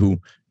somebody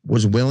who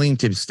was willing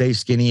to stay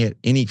skinny at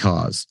any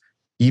cause,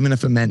 even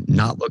if it meant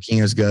not looking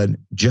as good,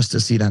 just to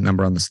see that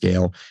number on the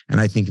scale. And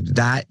I think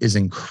that is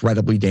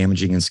incredibly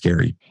damaging and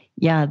scary.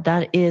 Yeah,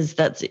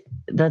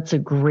 that's a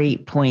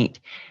great point.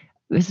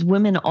 Because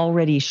women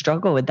already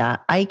struggle with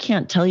that. I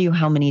can't tell you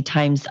how many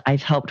times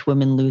I've helped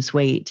women lose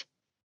weight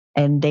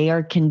and they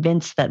are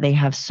convinced that they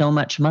have so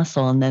much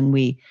muscle. And then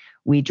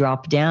we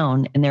drop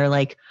down and they're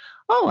like,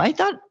 oh, I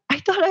thought I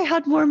thought I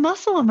had more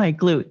muscle on my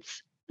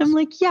glutes. I'm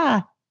like,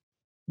 yeah,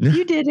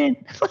 you didn't.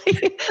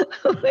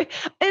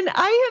 And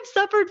I have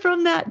suffered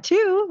from that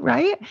too,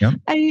 right? Yep.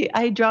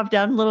 I dropped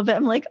down a little bit.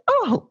 I'm like,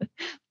 oh,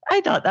 I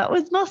thought that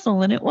was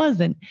muscle and it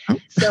wasn't.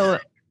 So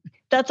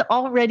that's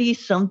already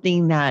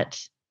something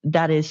that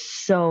is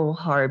so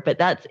hard, but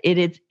it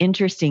is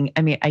interesting.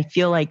 I mean, I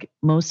feel like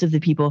most of the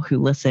people who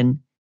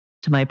listen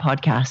to my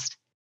podcast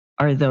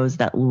are those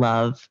that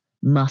love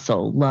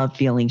muscle, love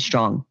feeling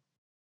strong.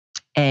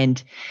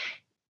 And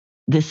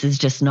this is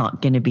just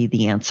not going to be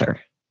the answer.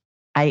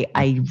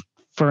 I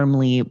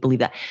firmly believe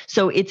that.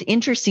 So it's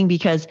interesting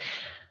because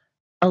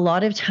a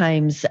lot of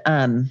times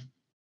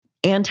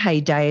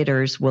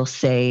anti-dieters will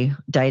say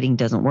dieting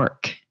doesn't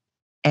work.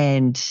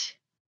 And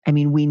I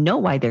mean, we know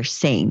why they're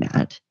saying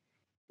that.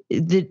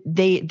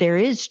 There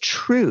is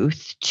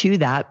truth to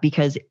that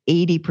because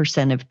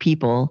 80% of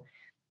people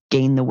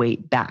gain the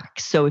weight back.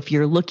 So if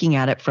you're looking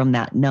at it from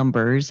that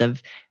numbers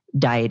of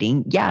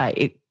dieting, yeah,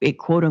 it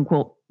quote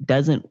unquote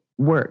doesn't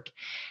work.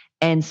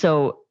 And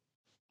so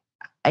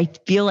I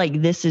feel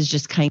like this is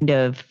just kind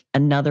of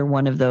another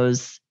one of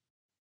those.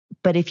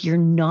 But if you're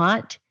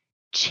not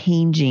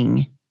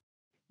changing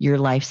your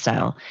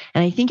lifestyle,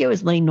 and I think it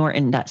was Layne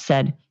Norton that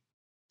said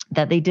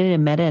that they did a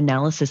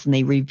meta-analysis and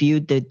they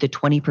reviewed the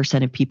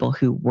 20% of people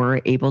who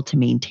were able to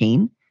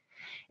maintain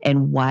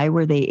and why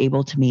were they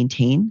able to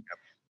maintain.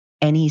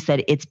 And he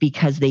said it's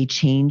because they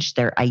changed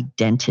their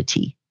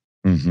identity.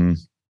 Mm-hmm.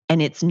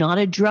 And it's not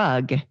a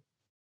drug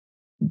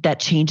that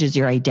changes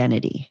your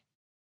identity.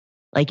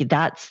 Like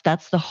that's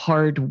the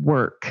hard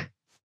work.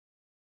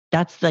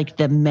 That's like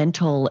the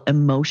mental,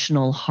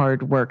 emotional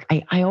hard work.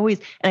 I always,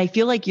 and I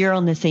feel like you're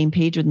on the same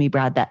page with me,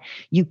 Brad, that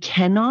you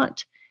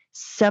cannot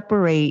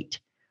separate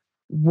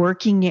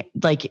working,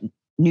 like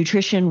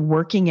nutrition,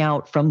 working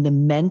out from the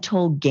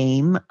mental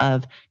game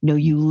of, no,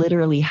 you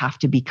literally have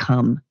to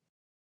become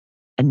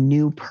a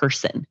new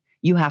person.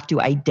 You have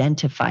to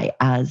identify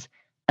as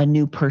a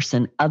new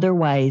person.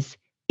 Otherwise,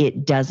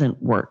 it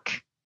doesn't work.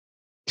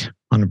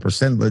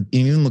 100%. But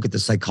even look at the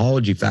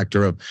psychology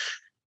factor of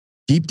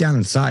deep down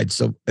inside.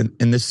 So,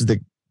 and this is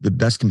the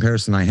best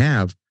comparison I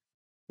have.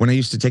 When I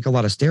used to take a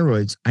lot of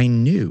steroids, I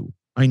knew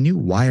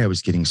why I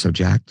was getting so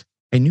jacked.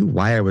 I knew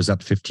why I was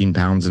up 15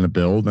 pounds in a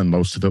build and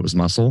most of it was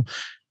muscle.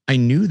 I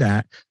knew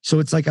that. So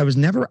it's like I was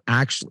never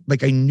actually,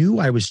 like I knew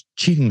I was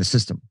cheating the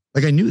system.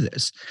 Like I knew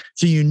this.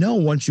 So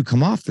once you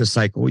come off this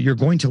cycle, you're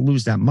going to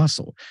lose that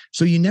muscle.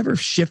 So you never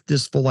shift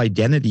this full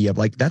identity of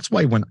like, that's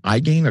why when I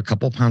gain a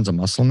couple pounds of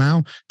muscle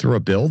now through a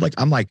build, like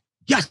I'm like,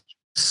 yes,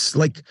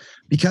 like,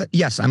 because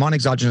yes, I'm on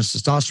exogenous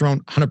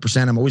testosterone,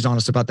 100%. I'm always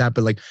honest about that.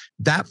 But like,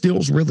 that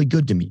feels really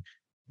good to me.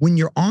 When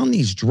you're on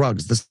these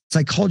drugs, the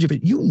psychology of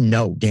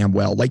it, damn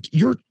well, like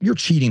you're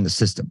cheating the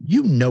system.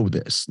 You know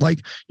this,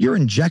 like you're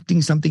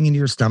injecting something into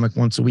your stomach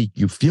once a week.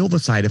 You feel the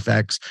side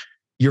effects.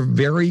 You're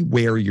very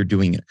aware you're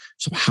doing it.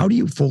 So how do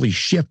you fully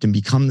shift and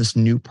become this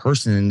new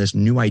person and this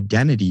new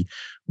identity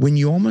when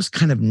you almost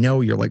kind of know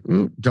you're like,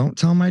 ooh, don't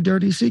tell my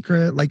dirty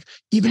secret. Like,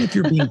 even if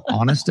you're being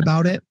honest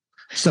about it,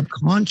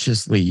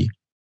 subconsciously,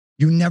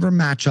 you never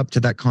match up to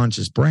that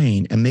conscious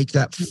brain and make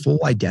that full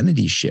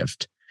identity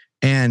shift.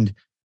 And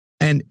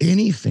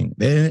anything,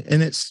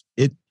 and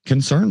it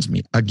concerns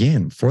me.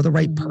 Again, for the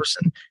right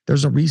person,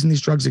 there's a reason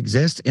these drugs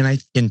exist.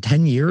 And in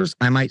 10 years,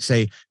 I might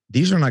say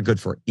these are not good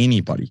for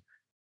anybody.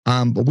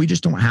 But we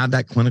just don't have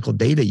that clinical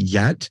data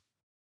yet.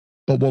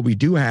 But what we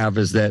do have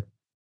is that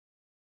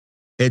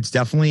it's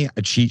definitely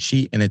a cheat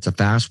sheet and it's a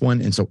fast one.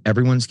 And so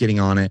everyone's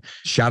getting on it.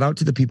 Shout out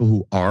to the people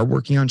who are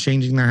working on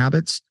changing their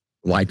habits.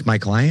 Like my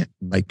client,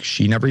 like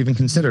she never even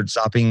considered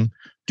stopping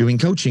doing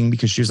coaching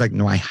because she was like,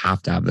 no, I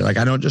have to have it. Like,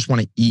 I don't just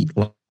want to eat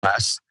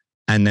less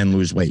and then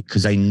lose weight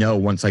because I know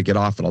once I get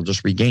off it, I'll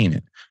just regain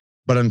it.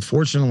 But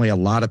unfortunately, a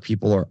lot of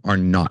people are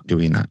not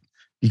doing that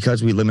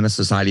because we live in a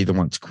society that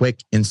wants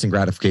quick, instant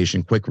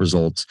gratification, quick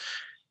results.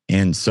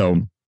 And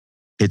so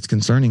it's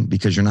concerning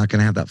because you're not going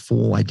to have that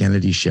full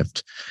identity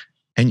shift.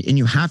 And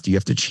you have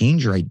to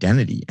change your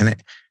identity. And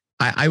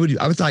I would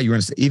thought you were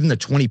going to say even the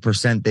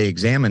 20% they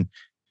examined,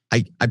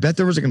 I bet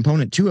there was a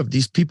component too of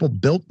these people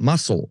built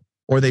muscle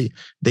or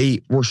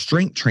they were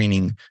strength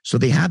training. So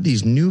they had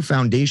these new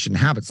foundation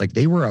habits. Like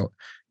they were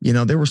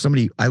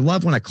somebody. I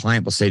love when a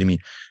client will say to me,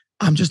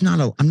 I'm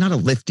not a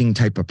lifting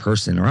type of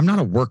person, or I'm not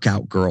a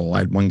workout girl. I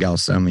had one gal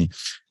tell me,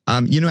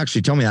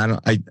 actually told me,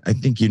 I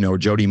think,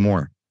 Jody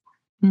Moore.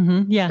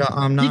 Mm-hmm, yeah. So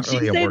I'm not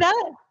Did she say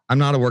that? I'm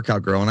not a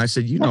workout girl. And I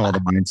said, all the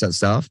mindset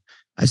stuff.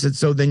 I said,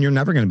 so then you're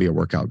never going to be a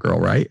workout girl,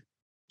 right?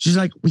 She's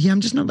like, well, yeah, I'm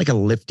just not like a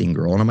lifting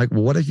girl. And I'm like,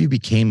 well, what if you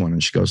became one?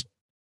 And she goes,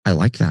 I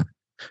like that.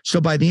 So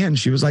by the end,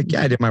 she was like,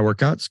 yeah, I did my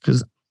workouts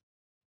because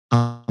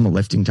I'm a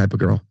lifting type of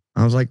girl.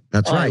 I was like,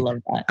 that's right. I love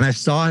that. And I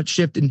saw it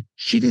shift, and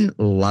she didn't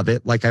love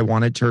it like I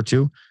wanted her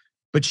to,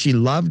 but she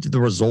loved the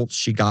results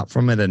she got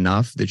from it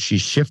enough that she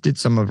shifted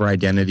some of her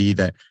identity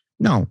that,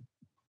 no,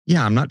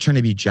 yeah, I'm not trying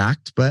to be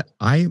jacked, but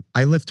I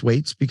lift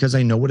weights because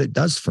I know what it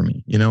does for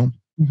me,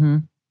 Mm-hmm.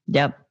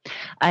 Yep.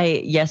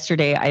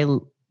 Yesterday,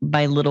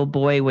 my little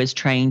boy was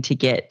trying to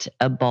get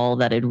a ball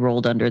that had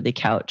rolled under the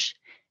couch.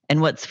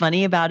 And what's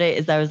funny about it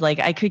is I was like,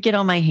 I could get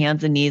on my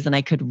hands and knees and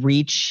I could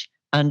reach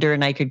under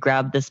and I could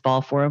grab this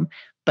ball for him.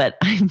 But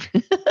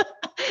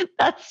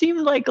that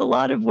seemed like a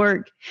lot of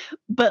work.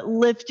 But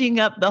lifting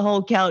up the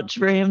whole couch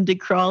for him to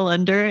crawl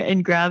under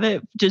and grab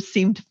it just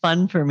seemed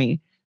fun for me.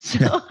 So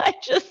I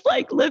just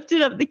like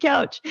lifted up the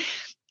couch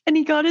and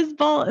he got his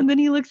ball. And then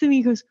he looks at me,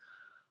 he goes,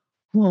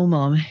 "Whoa,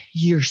 Mom,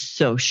 you're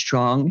so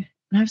strong."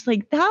 And I was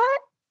like, that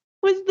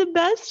was the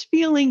best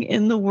feeling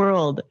in the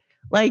world.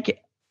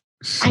 Like,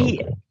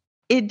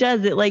 it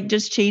does. It like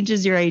just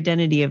changes your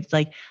identity of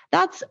like,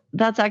 that's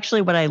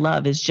actually what I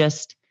love is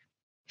just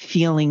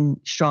feeling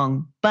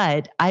strong.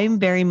 But I'm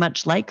very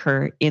much like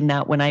her in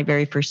that when I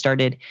very first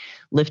started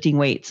lifting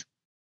weights,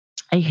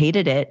 I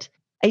hated it.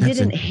 I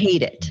didn't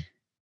hate it.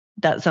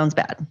 That sounds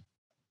bad.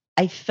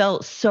 I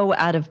felt so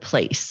out of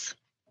place.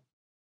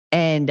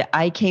 And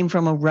I came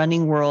from a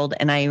running world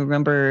and I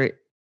remember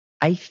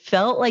I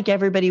felt like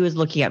everybody was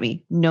looking at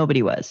me.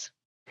 Nobody was.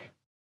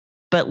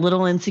 But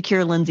little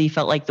insecure Lindsay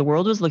felt like the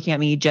world was looking at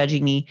me,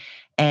 judging me.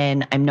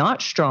 And I'm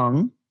not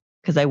strong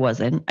because I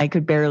wasn't. I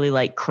could barely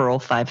like curl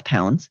 5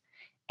 pounds.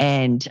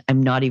 And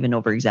I'm not even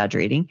over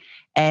exaggerating.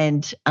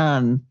 And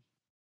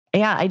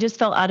yeah, I just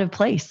felt out of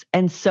place.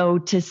 And so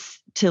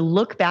to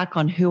look back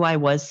on who I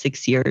was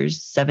 6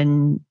 years,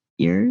 7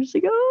 years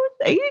ago,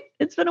 8,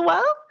 it's been a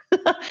while.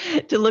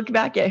 To look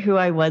back at who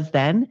I was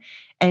then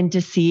and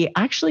to see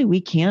actually we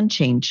can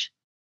change.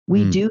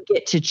 We do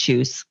get to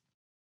choose.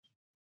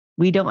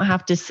 We don't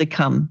have to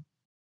succumb.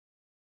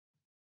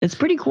 It's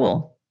pretty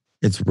cool.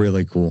 It's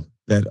really cool.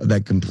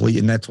 That complete,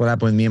 and that's what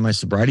happened with me in my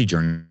sobriety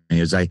journey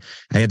is I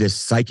had this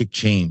psychic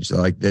change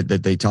like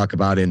that they talk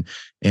about in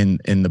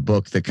the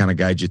book that kind of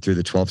guides you through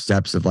the 12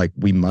 steps of like,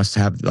 we must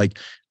have like,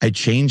 I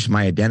changed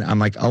my identity. I'm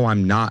like, oh,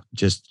 I'm not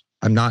just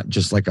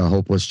like a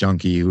hopeless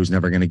junkie who's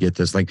never going to get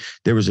this. Like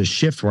there was a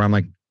shift where I'm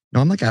like,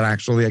 no, I'm like an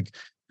actually like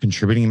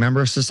contributing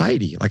member of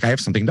society. Like I have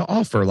something to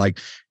offer. Like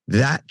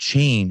that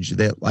change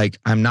that like,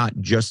 I'm not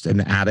just an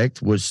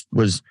addict was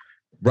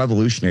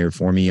revolutionary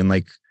for me. And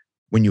like,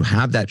 when you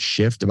have that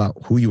shift about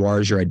who you are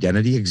as your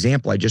identity,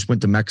 example, I just went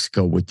to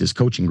Mexico with this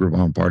coaching group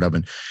I'm part of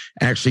and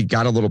actually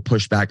got a little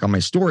pushback on my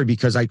story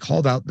because I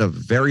called out the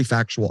very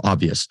factual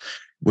obvious,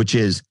 which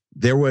is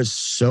there was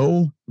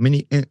so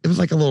many, it was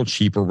like a little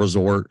cheaper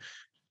resort.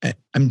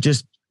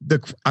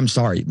 I'm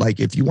sorry. Like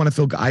if you want to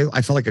feel,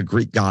 I felt like a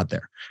Greek god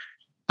there.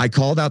 I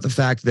called out the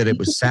fact that it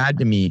was sad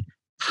to me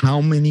how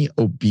many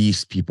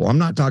obese people, I'm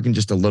not talking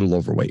just a little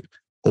overweight,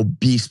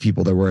 obese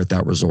people that were at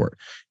that resort.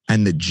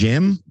 And the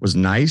gym was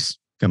nice,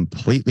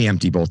 completely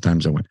empty both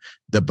times I went.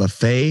 The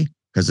buffet,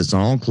 because it's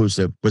all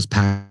inclusive, was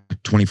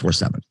packed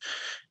 24/7.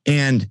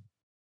 And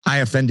I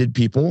offended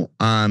people.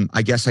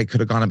 I guess I could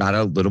have gone about it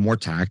a little more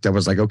tact. I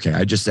was like, okay,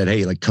 I just said,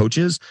 hey, like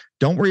coaches,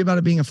 don't worry about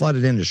it being a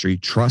flooded industry.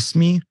 Trust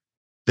me,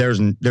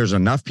 there's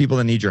enough people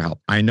that need your help.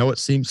 I know it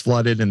seems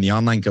flooded in the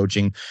online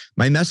coaching.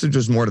 My message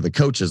was more to the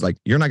coaches, like,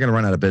 you're not going to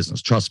run out of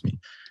business. Trust me.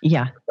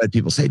 Yeah. But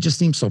people say it just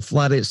seems so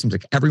flooded. It seems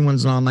like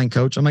everyone's an online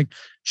coach. I'm like,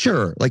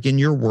 sure, like in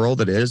your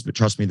world it is, but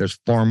trust me, there's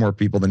far more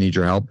people that need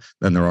your help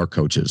than there are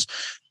coaches.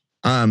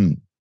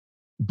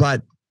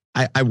 But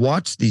I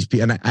watched these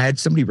people and I had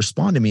somebody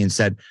respond to me and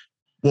said,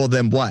 well,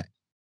 then what?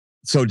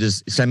 So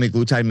does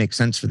semaglutide make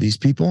sense for these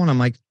people? And I'm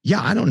like,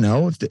 yeah, I don't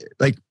know if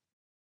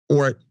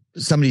or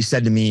somebody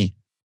said to me,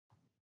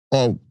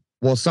 oh,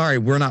 well, sorry,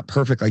 we're not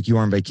perfect like you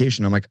are on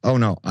vacation. I'm like, oh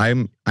no,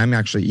 I'm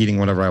actually eating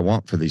whatever I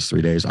want for these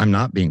 3 days. I'm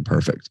not being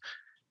perfect,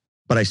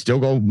 but I still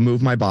go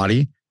move my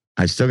body.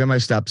 I still get my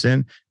steps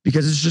in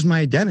because it's just my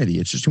identity.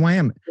 It's just who I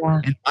am.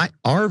 Yeah. And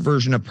our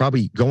version of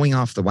probably going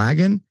off the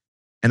wagon.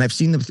 And I've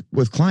seen them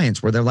with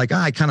clients where they're like,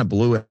 I kind of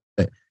blew it.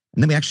 And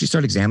then we actually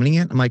start examining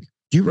it. I'm like,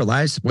 do you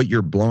realize what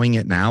you're blowing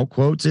it now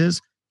quotes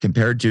is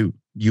compared to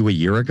you a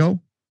year ago?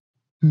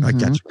 Mm-hmm. Like,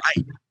 that's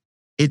right.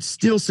 It's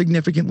still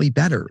significantly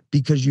better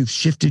because you've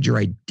shifted your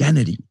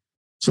identity.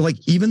 So like,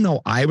 even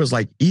though I was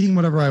like eating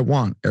whatever I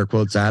want, air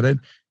quotes added,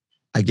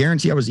 I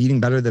guarantee I was eating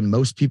better than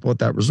most people at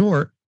that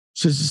resort.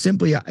 So it's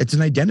simply, it's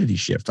an identity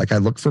shift. Like I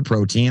look for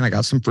protein, I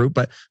got some fruit,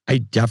 but I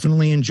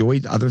definitely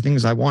enjoyed other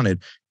things I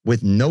wanted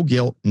with no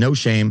guilt, no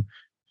shame,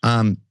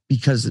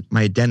 because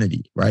my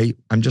identity, right?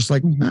 I'm just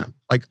like,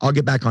 like I'll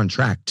get back on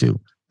track too.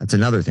 That's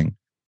another thing.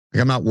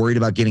 Like I'm not worried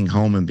about getting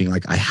home and being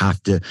like, I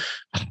have to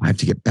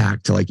get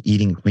back to like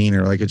eating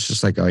cleaner. Like, it's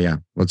just like, oh yeah,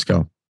 let's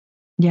go.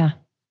 Yeah.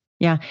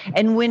 Yeah.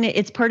 And when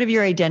it's part of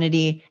your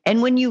identity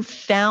and when you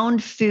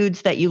found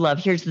foods that you love,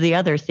 here's the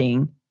other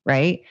thing,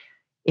 right?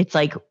 It's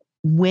like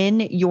when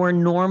your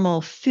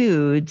normal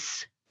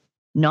foods,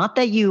 not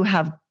that you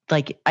have,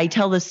 like, I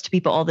tell this to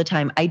people all the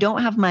time. I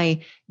don't have my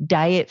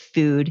diet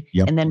food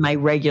and then my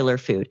regular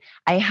food.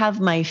 I have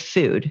my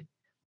food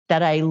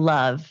that I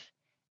love.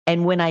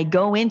 And when I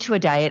go into a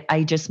diet,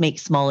 I just make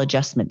small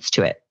adjustments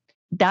to it.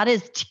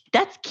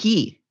 That's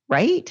key,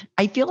 right?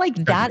 I feel like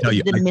that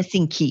is the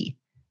missing key.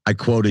 I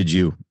quoted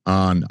you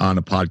on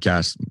a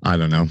podcast. I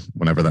don't know,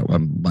 whenever that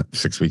was,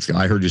 6 weeks ago.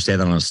 I heard you say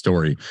that on a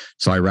story.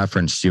 So I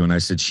referenced you and I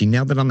said, she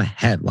nailed it on the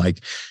head.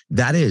 Like,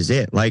 that is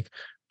it. Like,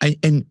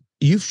 and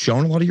you've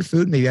shown a lot of your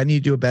food. Maybe I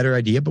need to do a better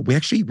idea, but we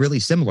actually eat really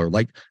similar.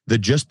 Like the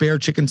Just Bare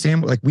chicken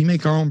sandwich, like we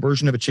make our own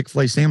version of a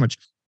Chick-fil-A sandwich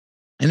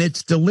and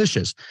it's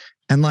delicious.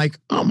 And like,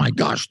 oh my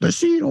gosh, the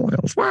seed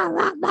oils, wow,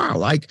 wow, wow.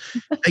 Like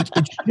it's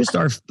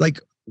just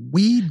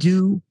we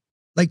do,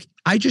 like,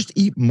 I just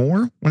eat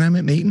more when I'm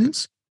at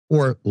maintenance,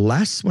 or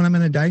less when I'm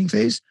in a dieting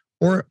phase,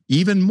 or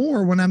even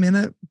more when I'm in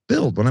a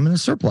build, when I'm in a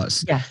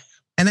surplus. Yes.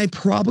 And I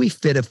probably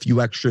fit a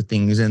few extra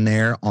things in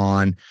there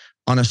on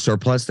a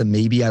surplus that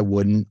maybe I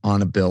wouldn't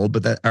on a build,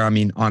 but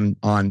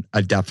on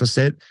a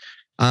deficit.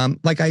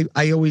 Like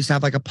I always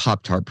have like a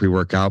Pop-Tart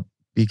pre-workout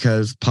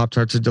because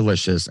Pop-Tarts are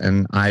delicious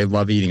and I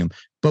love eating them.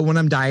 But when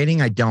I'm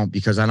dieting, I don't,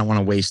 because I don't want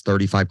to waste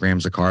 35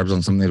 grams of carbs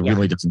on something that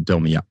really doesn't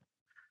fill me up.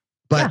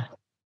 But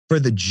for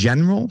the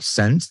general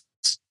sense,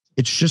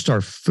 it's just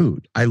our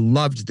food. I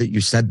loved that you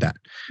said that.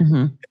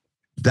 Mm-hmm.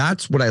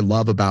 That's what I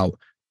love about,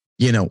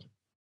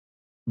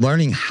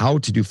 learning how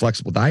to do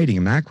flexible dieting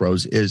and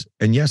macros is,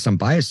 and yes, I'm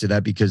biased to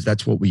that because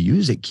that's what we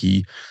use at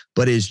Key,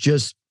 but it's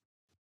just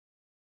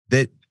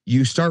that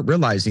you start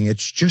realizing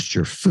it's just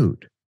your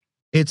food.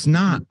 It's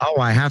not,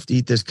 I have to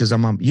eat this because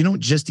you don't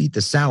just eat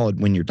the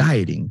salad when you're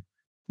dieting.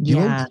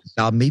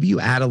 Maybe you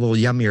add a little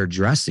yummier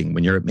dressing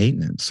when you're at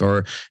maintenance,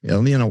 or,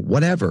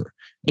 whatever.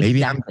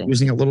 Maybe I'm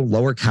using a little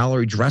lower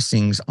calorie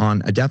dressings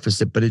on a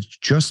deficit, but it's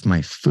just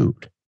my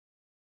food.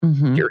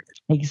 Mm-hmm.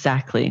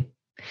 Exactly.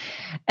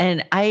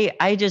 And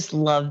I just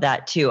love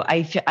that too.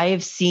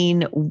 I've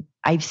seen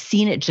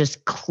it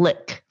just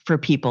click for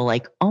people,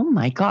 like, oh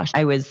my gosh.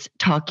 I was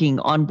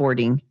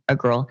onboarding a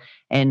girl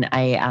and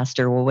I asked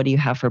her, well, what do you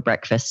have for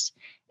breakfast?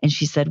 And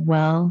she said,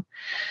 well,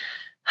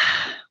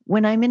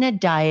 when I'm in a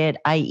diet,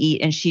 I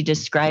eat, and she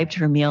described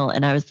her meal.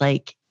 And I was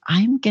like,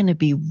 I'm going to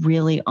be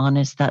really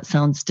honest. That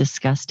sounds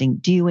disgusting.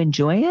 Do you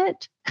enjoy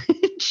it?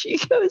 She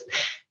goes,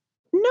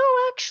 no,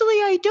 actually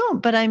I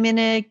don't, but I'm in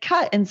a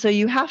cut. And so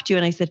you have to.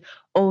 And I said,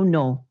 oh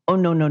no.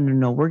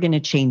 We're going to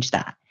change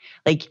that.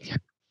 Like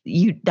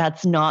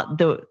that's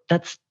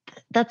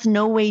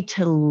no way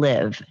to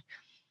live.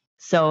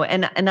 So,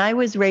 and I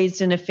was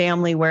raised in a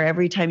family where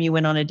every time you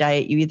went on a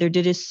diet, you either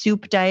did a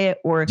soup diet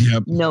or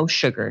no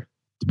sugar.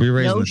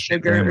 No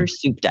sugar or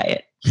soup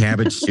diet.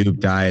 Cabbage soup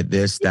diet,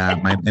 this, that.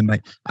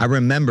 I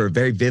remember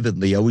very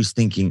vividly always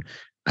thinking,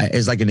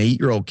 as like an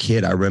 8-year-old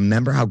kid, I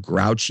remember how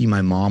grouchy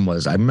my mom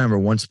was. I remember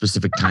one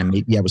specific time,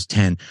 maybe I was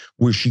 10,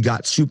 where she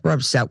got super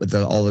upset with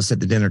all of us at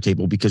the dinner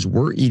table because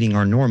we're eating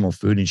our normal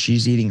food and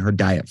she's eating her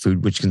diet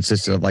food, which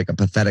consisted of like a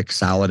pathetic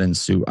salad and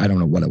soup. I don't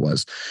know what it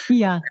was.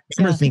 Yeah. I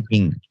remember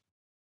thinking,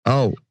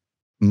 oh,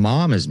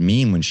 mom is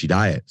mean when she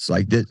diets.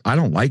 Like this, I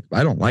don't like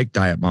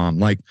diet mom.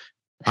 Like,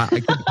 I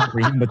couldn't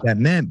comprehend what that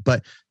meant,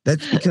 but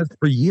that's because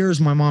for years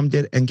my mom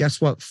did. And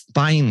guess what?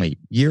 Finally,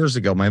 years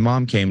ago, my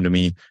mom came to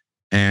me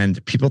and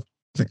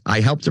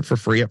I helped her for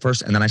free at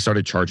first. And then I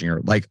started charging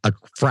her like a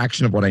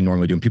fraction of what I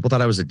normally do. And people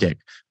thought I was a dick,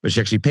 but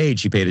she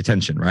paid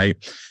attention. Right.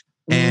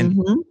 And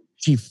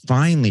she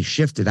finally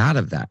shifted out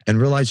of that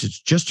and realized it's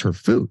just her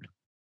food.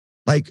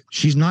 Like,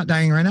 she's not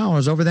dying right now. I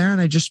was over there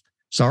and I just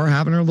saw her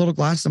having her little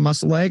glass of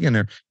muscle egg and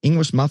her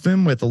English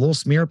muffin with a little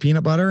smear of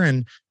peanut butter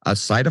and a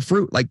side of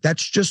fruit. Like,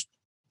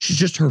 she's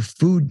just her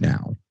food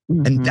now.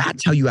 Mm-hmm. And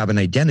that's how you have an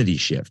identity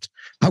shift.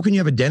 How can you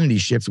have identity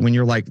shift when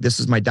you're like, this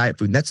is my diet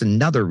food? And that's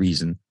another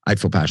reason I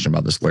feel passionate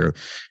about this, Larry.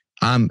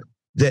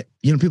 That,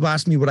 people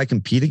ask me, would I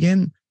compete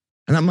again?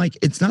 And I'm like,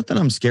 it's not that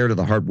I'm scared of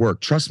the hard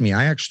work. Trust me,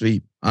 I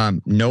actually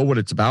know what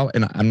it's about.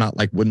 And I'm not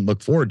like, wouldn't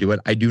look forward to it.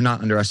 I do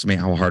not underestimate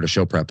how hard a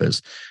show prep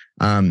is.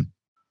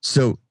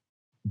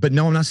 But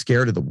no, I'm not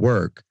scared of the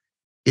work.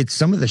 It's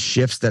some of the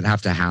shifts that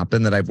have to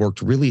happen that I've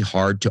worked really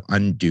hard to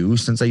undo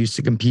since I used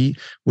to compete,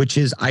 which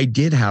is I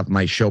did have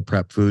my show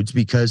prep foods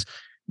because,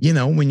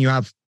 when you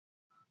have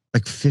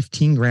like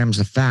 15 grams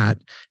of fat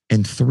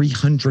and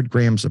 300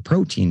 grams of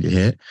protein to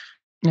hit,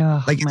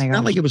 it's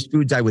not like it was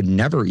foods I would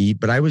never eat,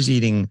 but I was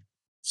eating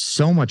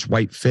so much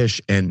white fish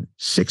and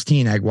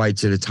 16 egg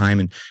whites at a time.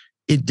 And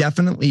it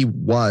definitely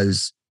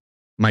was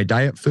my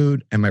diet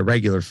food and my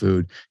regular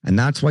food. And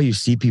that's why you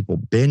see people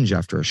binge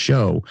after a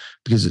show,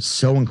 because it's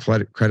so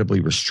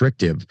incredibly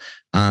restrictive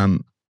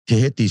to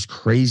hit these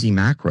crazy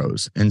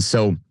macros. And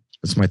so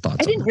that's my thoughts.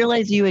 I didn't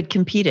realize you had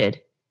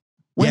competed.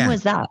 When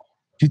was that?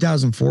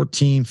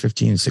 2014,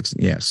 15, and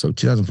 16. Yeah. So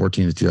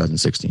 2014 to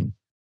 2016.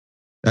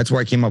 That's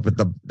where I came up with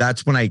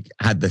that's when I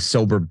had the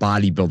sober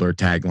bodybuilder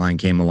tagline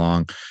came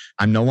along.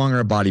 I'm no longer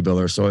a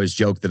bodybuilder. So I always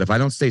joke that if I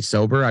don't stay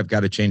sober, I've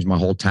got to change my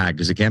whole tag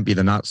because it can't be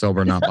the not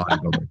sober, not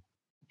bodybuilder.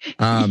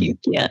 You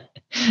can't.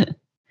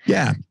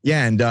 Yeah.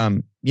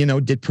 And,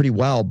 did pretty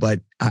well,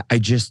 but I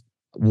just,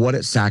 what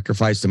it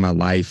sacrificed in my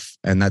life.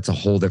 And that's a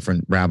whole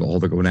different rabbit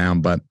hole to go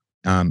down. But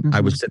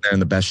I was sitting there in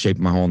the best shape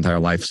of my whole entire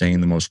life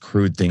saying the most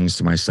crude things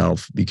to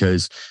myself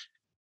because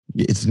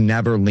it's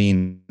never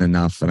lean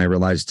enough. And I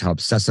realized how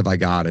obsessive I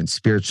got and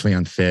spiritually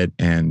unfit.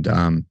 And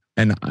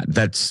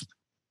that's,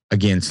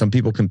 again, some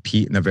people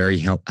compete in a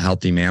very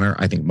healthy manner.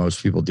 I think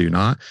most people do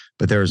not,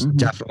 but there's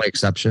definitely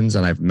exceptions,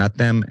 and I've met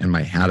them, and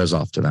my hat is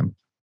off to them.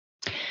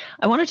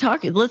 I want to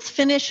talk. Let's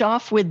finish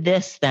off with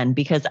this then,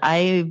 because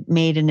I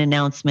made an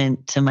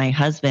announcement to my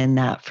husband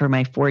that for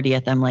my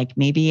 40th, I'm like,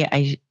 maybe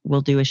I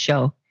will do a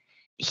show.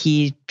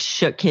 He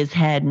shook his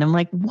head, and I'm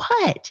like,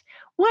 what?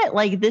 What?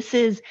 Like, this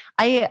is,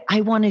 I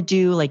want to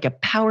do like a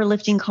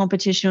powerlifting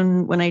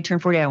competition when I turn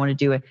 40. I want to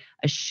do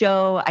a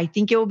show. I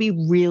think it will be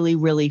really,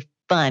 really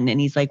fun.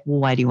 And he's like, well,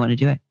 why do you want to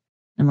do it?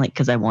 I'm like,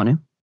 because I want to.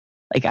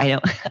 Like,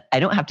 I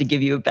don't have to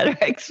give you a better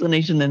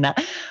explanation than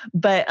that.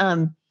 But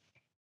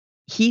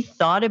he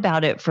thought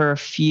about it for a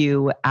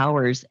few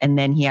hours, and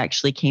then he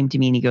actually came to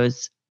me and he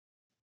goes,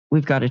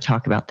 we've got to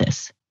talk about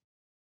this.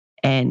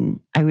 And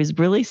I was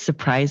really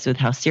surprised with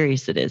how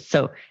serious it is.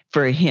 So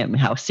for him,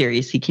 how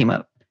serious he came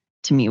up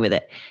to me with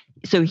it.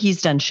 So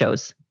he's done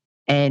shows,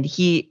 and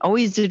he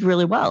always did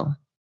really well.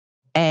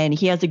 And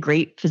he has a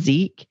great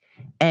physique.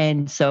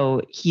 And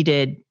so he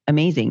did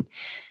amazing.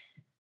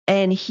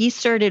 And he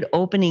started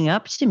opening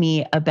up to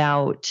me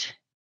about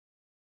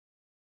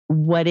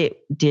what it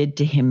did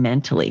to him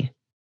mentally.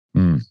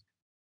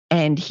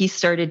 And he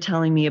started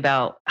telling me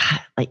about,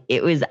 like,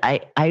 it was,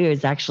 I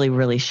was actually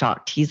really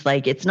shocked. He's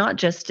like, it's not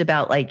just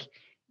about like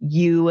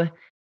you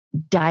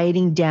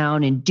dieting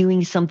down and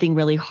doing something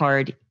really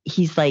hard.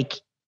 He's like,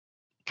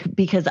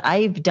 because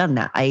I've done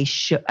that. I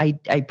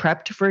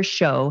prepped for a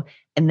show,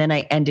 and then I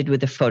ended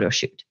with a photo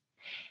shoot.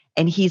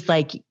 And he's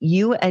like,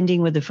 you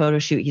ending with a photo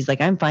shoot, he's like,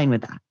 I'm fine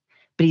with that.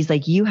 But he's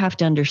like, you have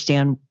to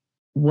understand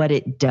what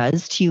it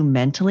does to you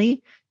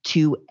mentally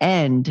to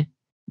end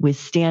with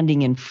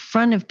standing in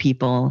front of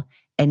people,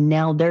 and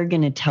now they're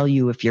going to tell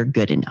you if you're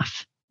good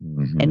enough.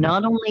 And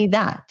not only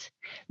that,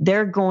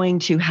 they're going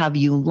to have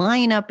you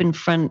line up in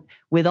front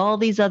with all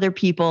these other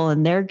people,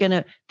 and they're going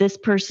to, this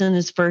person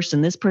is first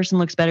and this person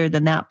looks better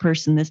than that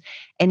person.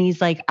 And he's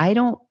like,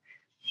 you're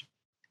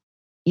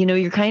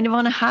kind of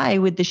on a high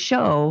with the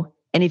show.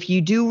 And if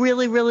you do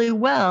really, really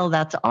well,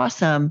 that's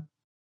awesome.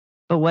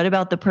 But what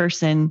about the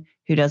person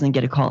who doesn't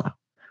get a call out?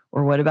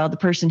 Or what about the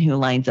person who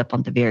lines up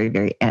on the very,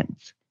 very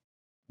ends?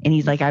 And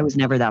he's like, I was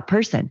never that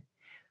person.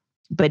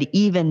 But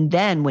even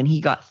then, when he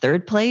got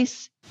third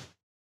place,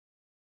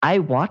 I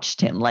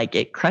watched him, like,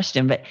 it crushed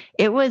him. But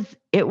it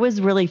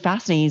was really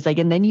fascinating. He's like,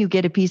 and then you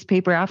get a piece of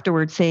paper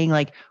afterwards saying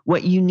like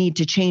what you need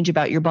to change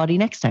about your body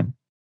next time.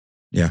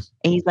 Yeah.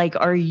 And he's like,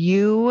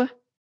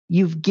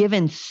 you've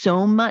given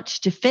so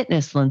much to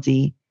fitness,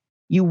 Lindsay.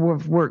 You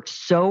have worked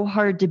so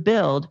hard to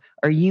build.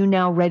 Are you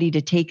now ready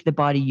to take the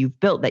body you've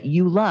built that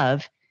you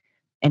love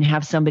and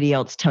have somebody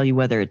else tell you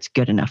whether it's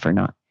good enough or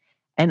not?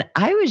 And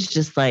I was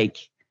just like,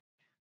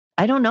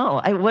 I don't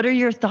know. What are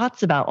your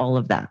thoughts about all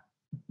of that?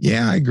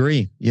 Yeah, I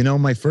agree.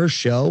 My first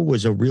show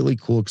was a really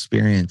cool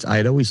experience. I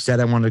had always said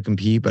I wanted to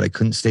compete, but I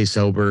couldn't stay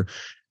sober.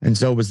 And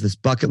so it was this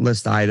bucket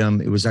list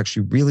item. It was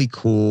actually really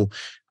cool.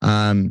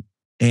 And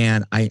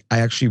I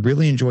actually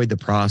really enjoyed the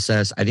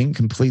process. I didn't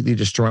completely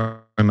destroy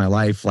my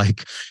life.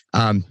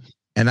 And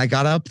I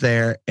got up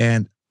there,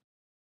 and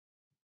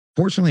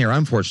fortunately or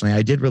unfortunately,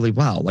 I did really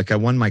well. Like, I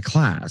won my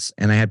class,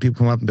 and I had people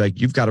come up and be like,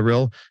 you've got a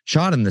real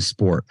shot in this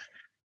sport.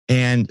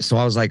 And so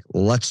I was like,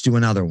 let's do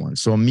another one.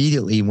 So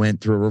immediately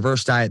went through a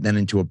reverse diet, then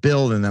into a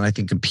build. And then I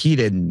think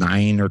competed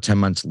 9 or 10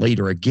 months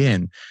later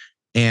again.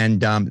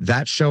 And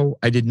that show,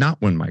 I did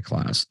not win my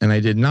class, and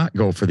I did not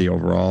go for the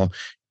overall.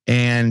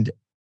 And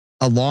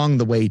along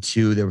the way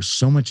too, there was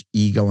so much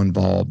ego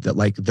involved that,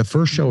 like, the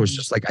first show was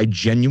just like, I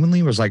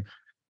genuinely was like,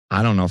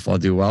 I don't know if I'll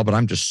do well, but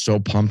I'm just so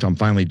pumped I'm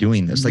finally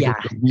doing this. Like,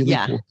 it's a really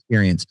cool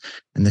experience.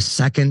 And the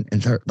second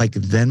and third, like,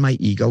 then my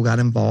ego got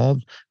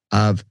involved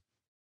of,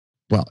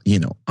 well,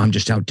 I'm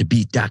just out to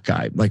beat that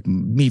guy, like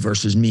me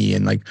versus me.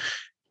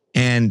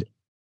 And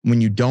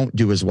when you don't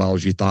do as well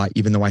as you thought,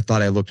 even though I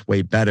thought I looked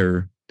way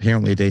better,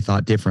 apparently they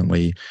thought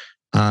differently.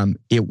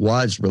 It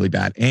was really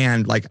bad.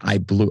 And like,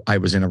 I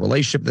was in a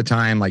relationship at the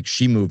time. Like,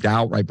 she moved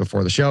out right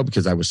before the show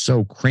because I was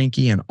so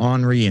cranky and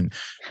ornery and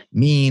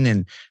mean.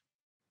 And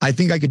I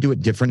think I could do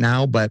it different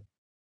now, but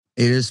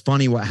it is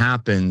funny what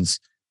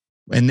happens.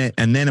 And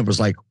then it was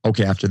like,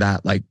 okay, after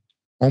that, like,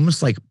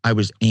 almost like I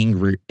was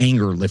anger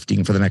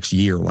lifting for the next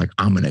year. Like,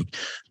 I'm going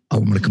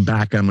to come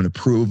back and I'm going to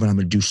prove, and I'm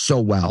going to do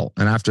so well.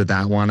 And after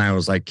that one, I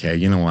was like, okay,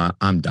 you know what?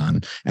 I'm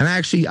done. And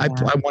actually, I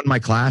won my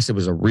class. It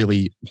was a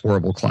really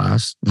horrible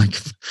class. Like,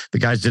 the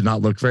guys did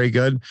not look very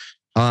good.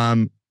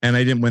 And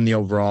I didn't win the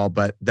overall,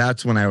 but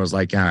that's when I was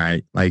like, all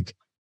right, like,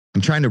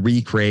 I'm trying to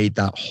recreate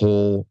that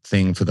whole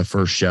thing for the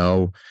first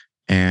show.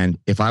 And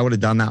if I would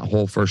have done that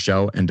whole first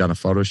show and done a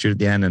photo shoot at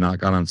the end and not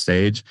got on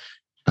stage,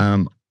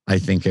 I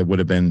think it would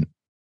have been,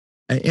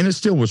 and it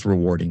still was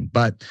rewarding,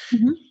 but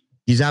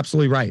he's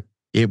absolutely right.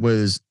 It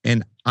was,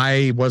 and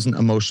I wasn't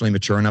emotionally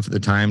mature enough at the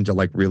time to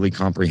like really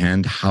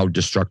comprehend how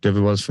destructive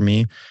it was for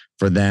me,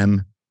 for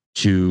them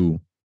to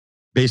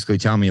basically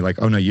tell me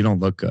like, oh no, you don't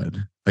look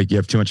good. Like, you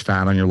have too much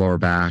fat on your lower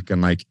back.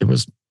 And like,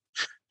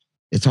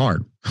 it's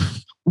hard.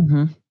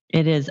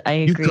 It is. I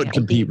agree. You could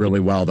compete really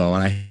well though.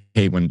 And I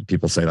hate when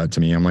people say that to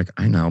me. I'm like,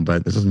 I know,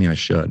 but this doesn't mean I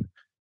should.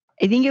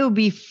 I think it would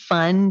be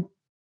fun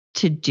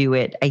to do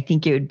it. I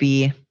think it would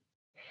be,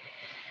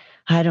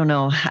 I don't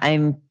know,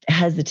 I'm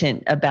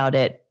hesitant about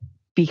it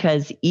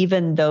because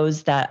even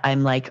those that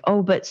I'm like,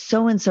 oh, but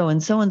so and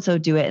so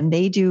do it and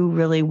they do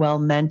really well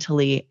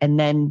mentally. And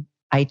then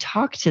I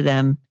talk to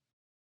them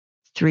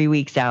 3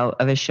 weeks out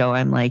of a show.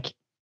 I'm like,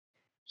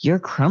 you're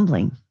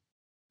crumbling.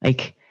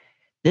 Like,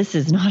 this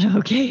is not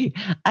okay.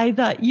 I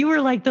thought you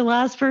were like the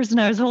last person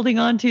I was holding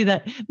on to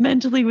that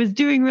mentally was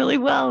doing really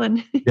well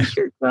and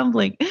you're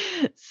crumbling.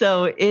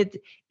 So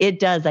it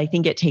does. I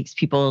think it takes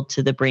people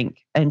to the brink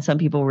and some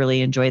people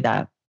really enjoy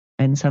that.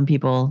 And some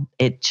people,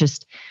 it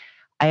just,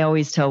 I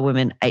always tell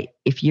women,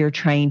 if you're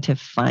trying to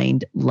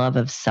find love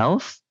of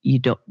self, you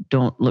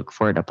don't look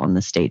for it up on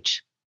the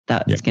stage.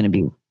 That is going to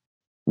be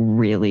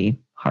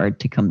really hard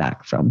to come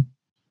back from.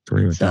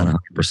 Agree with that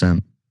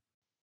 100%.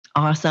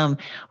 Awesome.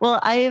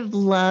 Well, I have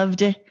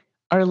loved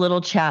our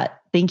little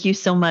chat. Thank you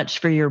so much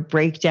for your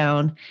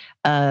breakdown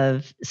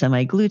of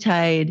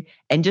semaglutide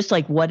and just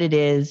like what it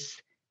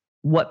is,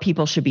 what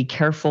people should be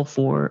careful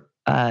for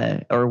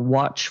or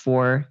watch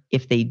for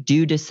if they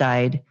do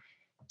decide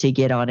to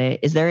get on it.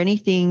 Is there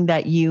anything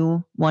that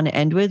you want to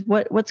end with?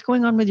 What's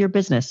going on with your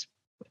business?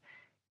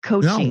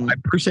 Coaching. No, I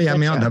appreciate you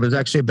having me on. That was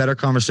actually a better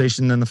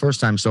conversation than the first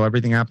time. So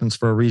everything happens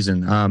for a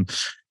reason.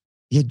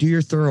 Do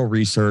your thorough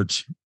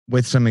research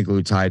with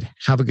semaglutide,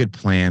 have a good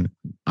plan.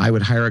 I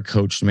would hire a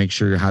coach to make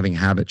sure you're having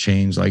habit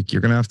change. Like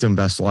you're going to have to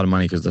invest a lot of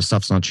money because the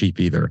stuff's not cheap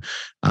either.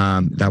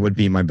 That would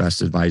be my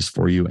best advice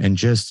for you. And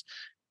just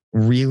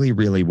really,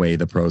 really weigh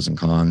the pros and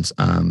cons.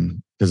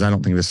 Because I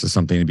don't think this is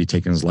something to be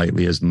taken as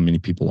lightly as many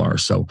people are.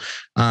 So,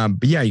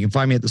 but yeah, you can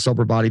find me at the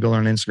Sober Bodybuilder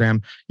on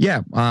Instagram.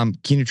 Yeah.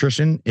 Key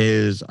Nutrition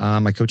is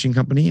my coaching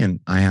company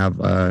and I have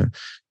a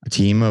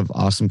team of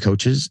awesome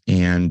coaches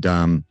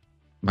and,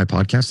 my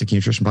podcast, the Key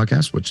Nutrition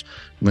Podcast, which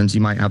Lindsay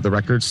might have the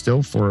record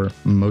still for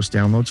most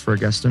downloads for a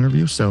guest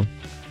interview. So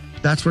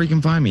that's where you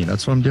can find me.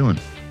 That's what I'm doing.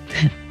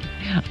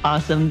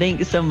 Awesome.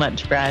 Thanks so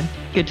much, Brad.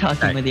 Good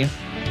talking with you.